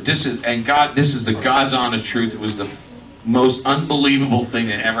went to Europe. This is the God's honest truth. It was the most unbelievable thing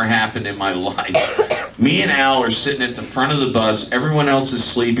that ever happened in my life. Me and Al are sitting at the front of the bus. Everyone else is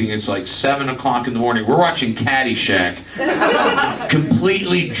sleeping. It's like 7 o'clock in the morning. We're watching Caddyshack,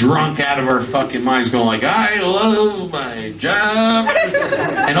 completely drunk out of our fucking minds, going like, I love my job.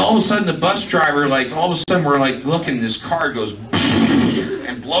 And all of a sudden the bus driver, like, all of a sudden we're like looking, this car goes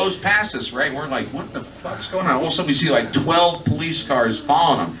and blows past us, right? And we're like, what the fuck's going on? All of a sudden we see like 12 police cars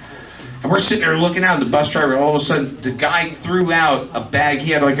following them. And we're sitting there looking out, and the bus driver, all of a sudden, the guy threw out a bag. He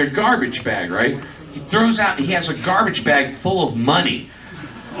had like a garbage bag, right? He throws out, he has a garbage bag full of money.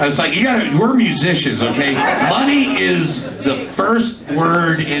 I was like, we're musicians, okay? Money is the first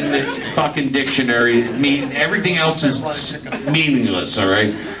word in the fucking dictionary. Everything else is meaningless, all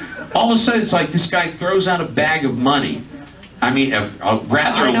right? All of a sudden, it's like this guy throws out a bag of money. I mean, a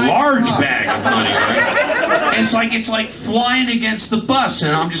rather large bag of money, right? And it's like flying against the bus,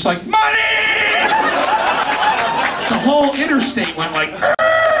 and I'm just like, money! The whole interstate went like, our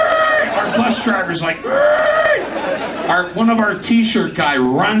bus driver's like, one of our t-shirt guy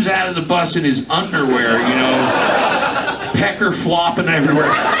runs out of the bus in his underwear, you know, pecker flopping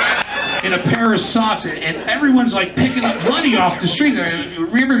everywhere, in a pair of socks, and everyone's like picking up money off the street.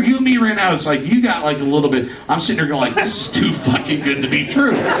 Remember, you and me right now, it's like you got like a little bit. I'm sitting there going like, this is too fucking good to be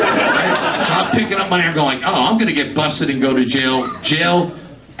true. Right? I'm picking up money. I'm going like, oh, I'm gonna get busted and go to jail. Jail,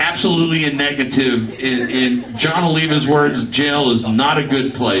 absolutely a negative. In John Oliva's words, jail is not a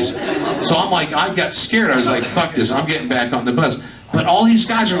good place. So I'm like, I got scared. I was like, fuck this. I'm getting back on the bus. But all these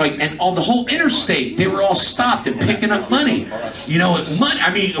guys are like, and all the whole interstate, they were all stopped and picking up money. You know, it's money.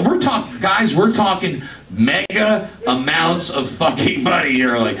 I mean, we're talking mega amounts of fucking money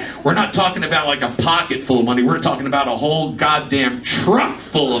here. Like, we're not talking about like a pocket full of money. We're talking about a whole goddamn truck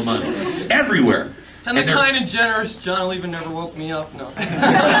full of money everywhere. And the kind and generous John Oliva never woke me up. No.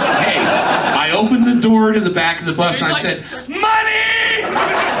 Hey, I opened the door to the back of the bus and I said, money!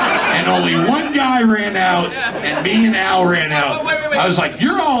 And only one guy ran out, and me and Al ran out. Wait. I was like,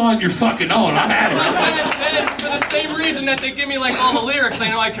 you're all on your fucking own. I'm out of here. And for the same reason that they give me like all the lyrics, they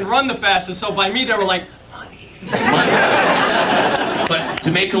know I can run the fastest. So by me, they were like, money. But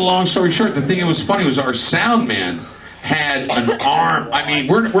to make a long story short, the thing that was funny was our sound man had an arm. I mean,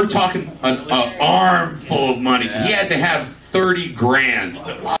 we're talking an arm full of money. He had to have 30 grand.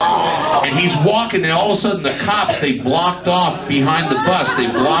 And he's walking, and all of a sudden the cops, they blocked off behind the bus. They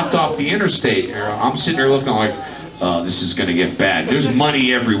blocked off the interstate. I'm sitting there looking like, oh, this is going to get bad. There's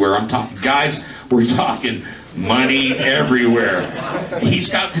money everywhere. I'm talking, guys, we're talking money everywhere. He's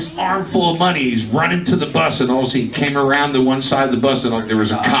got this armful of money. He's running to the bus, and all of a sudden he came around the one side of the bus, and there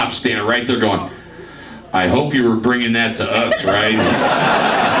was a cop standing right there going, I hope you were bringing that to us, right?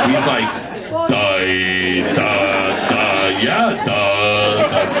 He's like,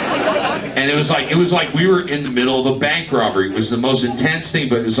 and it was like we were in the middle of a bank robbery. It was the most intense thing,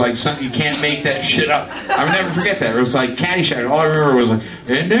 but it was like something, you can't make that shit up. I'll never forget that. It was like Caddyshack. All I remember was like,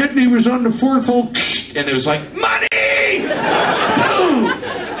 and then he was on the fourth hole, and it was like, money! Boom!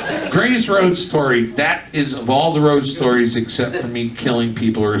 Greatest road story. That is, of all the road stories, except for me killing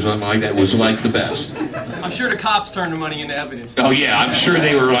people or something like that, was like the best. I'm sure the cops turned the money into evidence. Oh yeah, I'm sure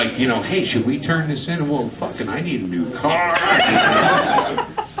they were like, you know, hey, should we turn this in? Well, fucking, I need a new car.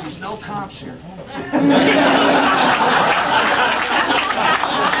 There's no cops here.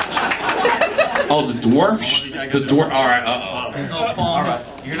 Oh, the dwarf? The dwarf. All right. All right.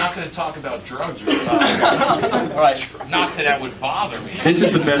 You're not going to talk about drugs, or all right. Not that would bother me. This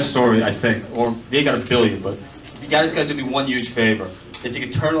is the best story, I think. Or they got a billion, but you guys got to do me one huge favor. If you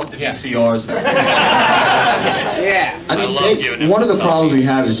could turn off the VCRs. Yeah. I mean, one of the problems we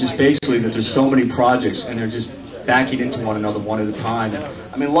have is just basically that there's so many projects and they're just backing into one another one at a time. And,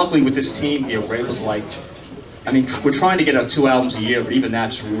 I mean, luckily with this team here, we're able to like, I mean, we're trying to get out 2 albums a year, but even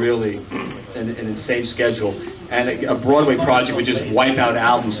that's really an insane schedule. And a Broadway project would just wipe out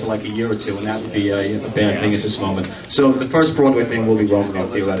albums for like a year or two, and that would be a bad thing at this moment. So the first Broadway thing will be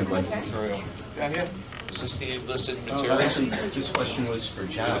Romanov, theoretically. Is this the illicit material? Actually, this question was for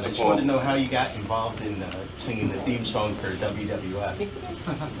John. I just wanted to know how you got involved in singing the theme song for WWF.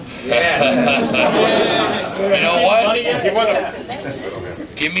 Yeah. You know what?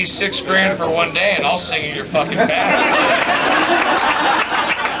 Give me $6 grand for one day and I'll sing in your fucking back.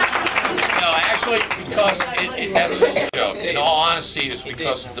 No, actually, because that's just a joke. In all honesty, it's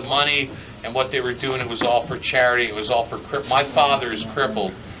because of the money and what they were doing. It was all for charity. It was all for my father is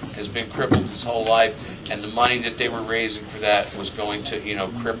crippled, has been crippled his whole life, and the money that they were raising for that was going to, you know,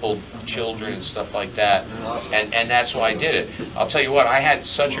 crippled children and stuff like that, and that's why I did it. I'll tell you what, I had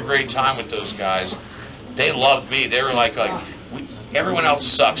such a great time with those guys. They loved me. They were like everyone else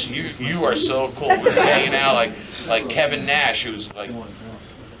sucks. You are so cool. We're hanging out like Kevin Nash, who's like,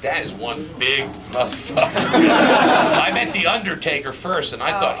 that is one big motherfucker. I met The Undertaker first, and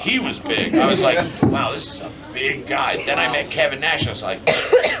I thought he was big. I was like, wow, this is a big guy. Then I met Kevin Nash, and I was like,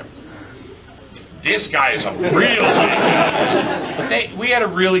 this guy is a real big guy. But we had a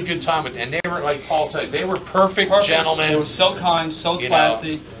really good time with them, and they were like Paul said, they were perfect gentlemen. They were so kind, so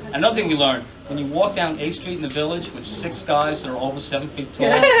classy. Another thing we learned, when you walk down 8th Street in the Village with 6 guys that are over 7 feet tall,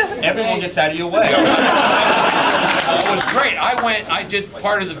 everyone gets out of your way. It was great. I did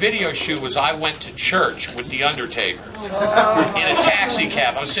part of the video shoot was I went to church with The Undertaker in a taxi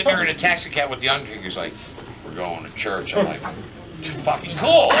cab. I was sitting there in a taxi cab with The Undertaker. He's like, we're going to church. I'm like, fucking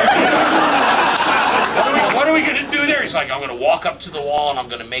cool. What are we going to do there? He's like, I'm going to walk up to the wall and I'm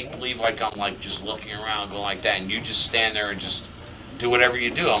going to make believe like I'm like just looking around going like that, and you just stand there and just do whatever you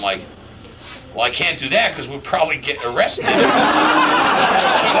do. I'm like, well, I can't do that because we'll probably get arrested. What am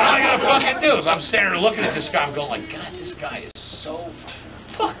I going to fucking do? So I'm standing there looking at this guy. I'm going like, God, this guy is so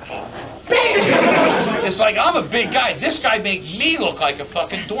fucking big. It's like, I'm a big guy. This guy made me look like a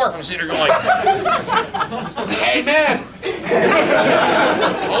fucking dwarf. I'm sitting there going like, hey, man.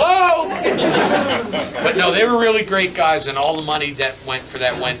 Hello? But no, they were really great guys, and all the money that went for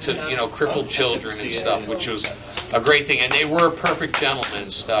that went to, you know, crippled children and stuff, which was a great thing. And they were perfect gentlemen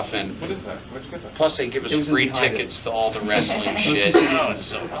and stuff. And plus, they give us free tickets to all the wrestling shit. Oh, it's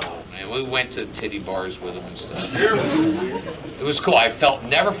so cool, man. We went to titty bars with them and stuff. It was cool. I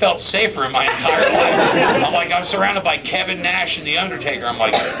never felt safer in my entire life. I'm like, I'm surrounded by Kevin Nash and The Undertaker. I'm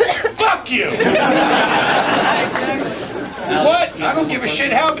like, fuck you! What? I don't give a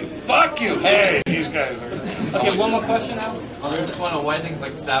shit how, fuck you! Hey, these guys are... Okay, one more question now. I just want to know why I think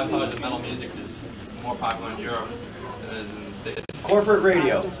like Savatage and metal music is more popular in Europe than it is in the States. Corporate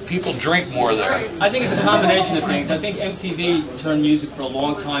radio. People drink more there. I think it's a combination of things. I think MTV turned music for a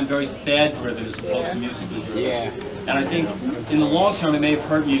long time very fad-driven as opposed to musically driven. Yeah. And I think in the long term it may have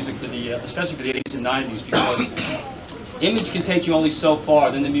hurt music for the, especially for the 80s and 90s, because image can take you only so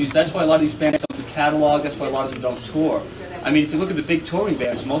far. Then the music. That's why a lot of these bands don't do catalog. That's why a lot of them don't tour. I mean, if you look at the big touring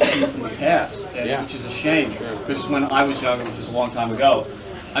bands, most of them are from the past, and, which is a shame. This is when I was younger, which was a long time ago.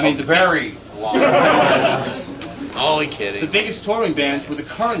 I mean, the very long. Only kidding. The biggest touring bands were the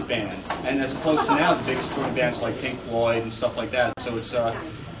current bands, and as opposed to now, the biggest touring bands like Pink Floyd and stuff like that. So it's, I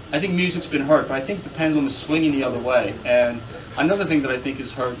think music's been hurt, but I think the pendulum is swinging the other way. And another thing that I think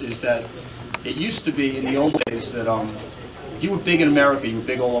is hurt is that it used to be in the old days that if you were big in America, you were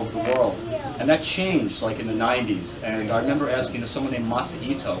big all over the world. And that changed, like in the 90s. And I remember asking someone named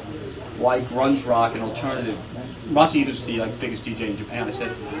Masahito why grunge rock and alternative. Masahito's the biggest DJ in Japan. I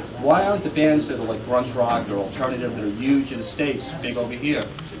said, why aren't the bands that are like grunge rock or alternative that are huge in the States big over here?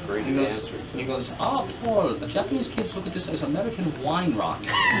 It's a great answer. He goes, oh, Paul, the Japanese kids look at this as American wine rock. In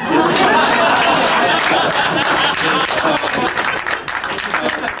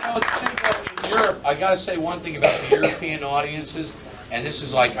Europe, I gotta say one thing about the European audiences, and this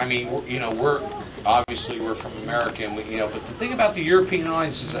is like, I mean, we're obviously we're from America, and but the thing about the European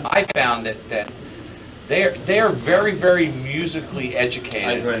audiences, I found that they are very, very musically educated.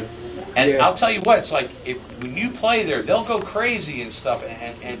 I agree. And I'll tell you what, it's like when you play there, they'll go crazy and stuff.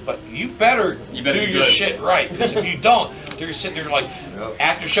 But you better do your shit right, because if you don't, they're gonna sit there like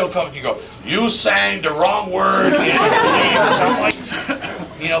after show comes, you go, you sang the wrong word. I'm like,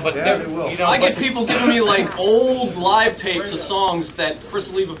 but I get people giving me like old live tapes of songs that Chris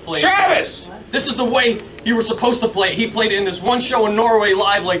Oliva played. Travis! This is the way you were supposed to play it. He played it in this one show in Norway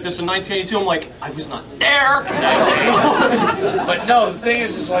live like this in 1982. I'm like, I was not there. But no, the thing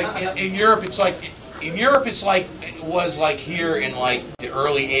is like in Europe, it's like it was like here in like the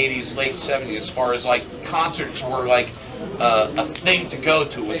early '80s, late '70s, as far as like concerts were like a thing to go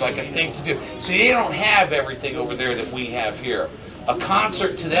to. It was like a thing to do. See, they don't have everything over there that we have here. A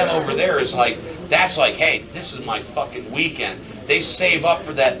concert to them over there is like, that's like, hey, this is my fucking weekend. They save up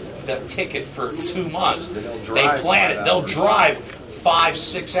for that ticket for 2 months. They plan it. They'll drive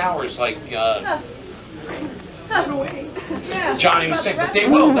 5-6 hours like Johnny was saying, but they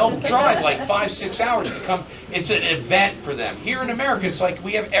will. They'll drive like 5-6 hours to come. It's an event for them. Here in America, it's like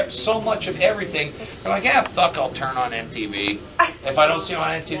we have so much of everything. They're like, yeah, fuck, I'll turn on MTV. If I don't see it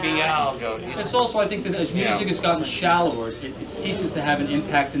on MTV, yeah, I'll go. It's also, I think, that as music has gotten shallower, it ceases to have an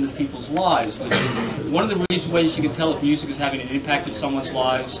impact in the people's lives. One of the ways you can tell if music is having an impact in someone's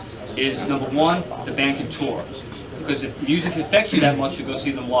lives is, number one, the band can tour. Because if music affects you that much, you go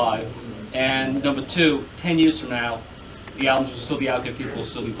see them live. And number two, 10 years from now, the albums will still be out there, people will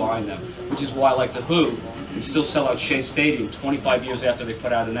still be buying them. Which is why, like The Who can still sell out Shea Stadium 25 years after they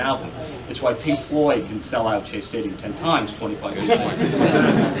put out an album. It's why Pink Floyd can sell out Shea Stadium 10 times 25 years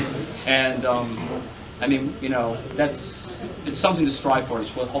later. And, I mean, you know, it's something to strive for.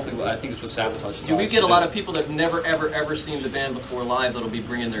 It's what, hopefully, I think it's what Savatage does. Do we get a lot of people that have never, ever seen the band before live that'll be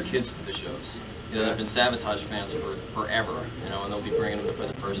bringing their kids to the shows? You know, they've been Savatage fans for forever, you know, and they'll be bringing them for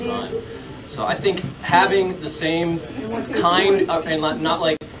the first time. So I think having the same kind of, and not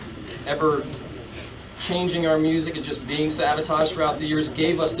like ever changing our music and just being Savatage throughout the years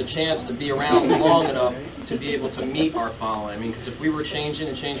gave us the chance to be around long enough to be able to meet our following. I mean, because if we were changing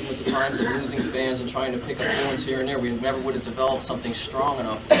and changing with the times and losing fans and trying to pick up new ones here and there, we never would have developed something strong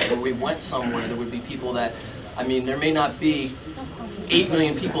enough where we went somewhere. There would be people that, I mean, there may not be 8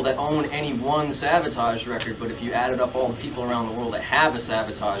 million people that own any one Savatage record, but if you added up all the people around the world that have a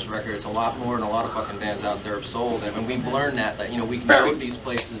Savatage record, it's a lot more than a lot of fucking bands out there have sold. And we we've learned that you know, we can go to these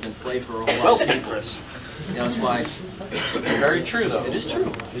places and play for a whole lot of people. You know, that's why. Very true, though. It is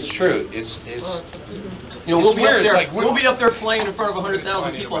true. It's true. It's you know, we'll be, weird. up there, Like, we'll be up there playing in front of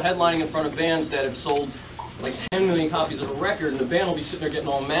 100,000 people, headlining in front of bands that have sold like 10 million copies of a record, and the band will be sitting there getting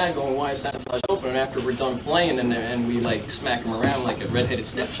all mad going, why is Savatage open? And after we're done playing and we like smack them around like a redheaded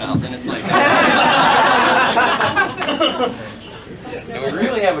stepchild, then it's like... And we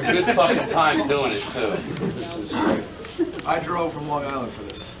really have a good fucking time doing it, too. This is great. I drove from Long Island for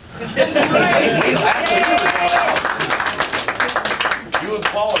this. You and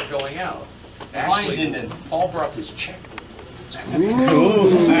Paul are going out. Actually, Paul brought his check. Wait.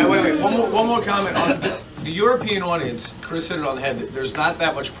 One more comment on the European audience. Chris hit it on the head. There's not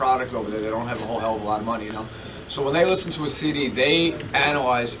that much product over there. They don't have a whole hell of a lot of money, you know. So when they listen to a CD, they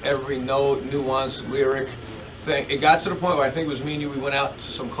analyze every note, nuance, lyric thing. It got to the point where I think it was me and you. We went out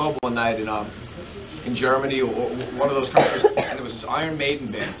to some club one night in Germany or one of those countries, and there was this Iron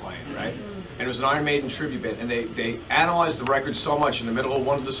Maiden band playing, right? And it was an Iron Maiden tribute band, and they analyzed the record so much. In the middle of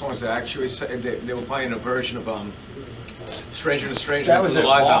one of the songs, they actually said they were playing a version of Stranger to Stranger. That was the at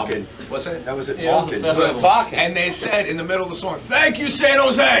live Balkan. album. What's that? That was at Balkan. And they said in the middle of the song, "Thank you, San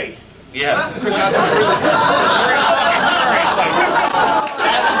Jose." Yeah. Because that's what Chris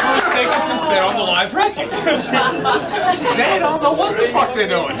Dickinson said on the live record. They don't know what the fuck they're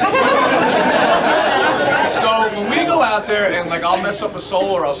doing. So when we go out there and like I'll mess up a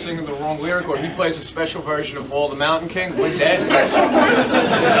solo or I'll sing the wrong lyric or he plays a special version of All the Mountain King, we're dead.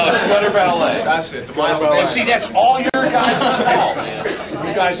 No, it's Gutter Ballet. That's it. The And see, that's all your guys' fault, man.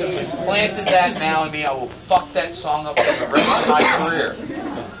 You guys have planted that now in me. I will fuck that song up for the rest of my career.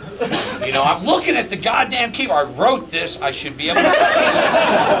 You know, I'm looking at the goddamn keyboard. I wrote this. I should be able to play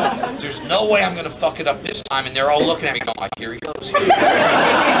it. There's no way I'm going to fuck it up this time. And they're all looking at me going, like, here he goes. Da,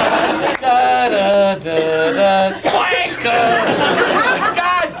 da, da, da. Clanker!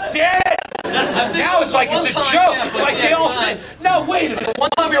 God damn it! Now it's like it's a joke. It's like they all say, no, wait a minute.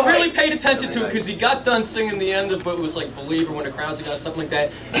 One time we really paid attention to it because he got done singing the end of what was like Believer when the crowds got something like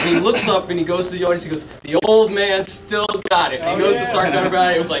that. And he looks up and he goes to the audience, he goes, the old man still got it. And he goes to start going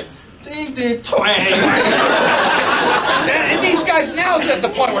about it, it was like, ding, ding, twang. And these guys, now it's at the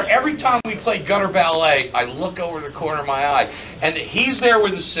point where every time we play Gutter Ballet, I look over the corner of my eye, and he's there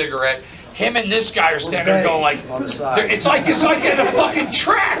with a cigarette. Him and this guy are standing there going like, it's like in a fucking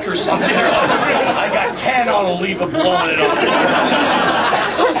track or something. They're like, I got 10 on Oliva blowing it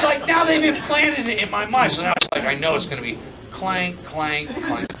up. So it's like now they've implanted it in my mind. So now it's like I know it's going to be clank, clank,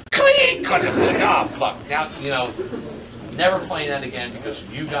 clank, clank, clank. Oh fuck! Now you know, never playing that again because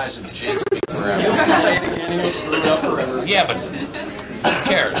you guys have jinxed me forever. Yeah, but who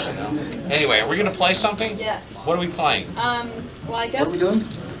cares? You know. Anyway, are we going to play something? Yes. What are we playing? Well, I guess. What are we doing?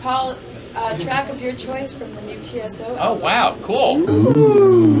 Paul, track of your choice from the new TSO. Oh wow, cool.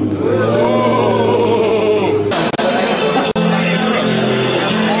 Ooh.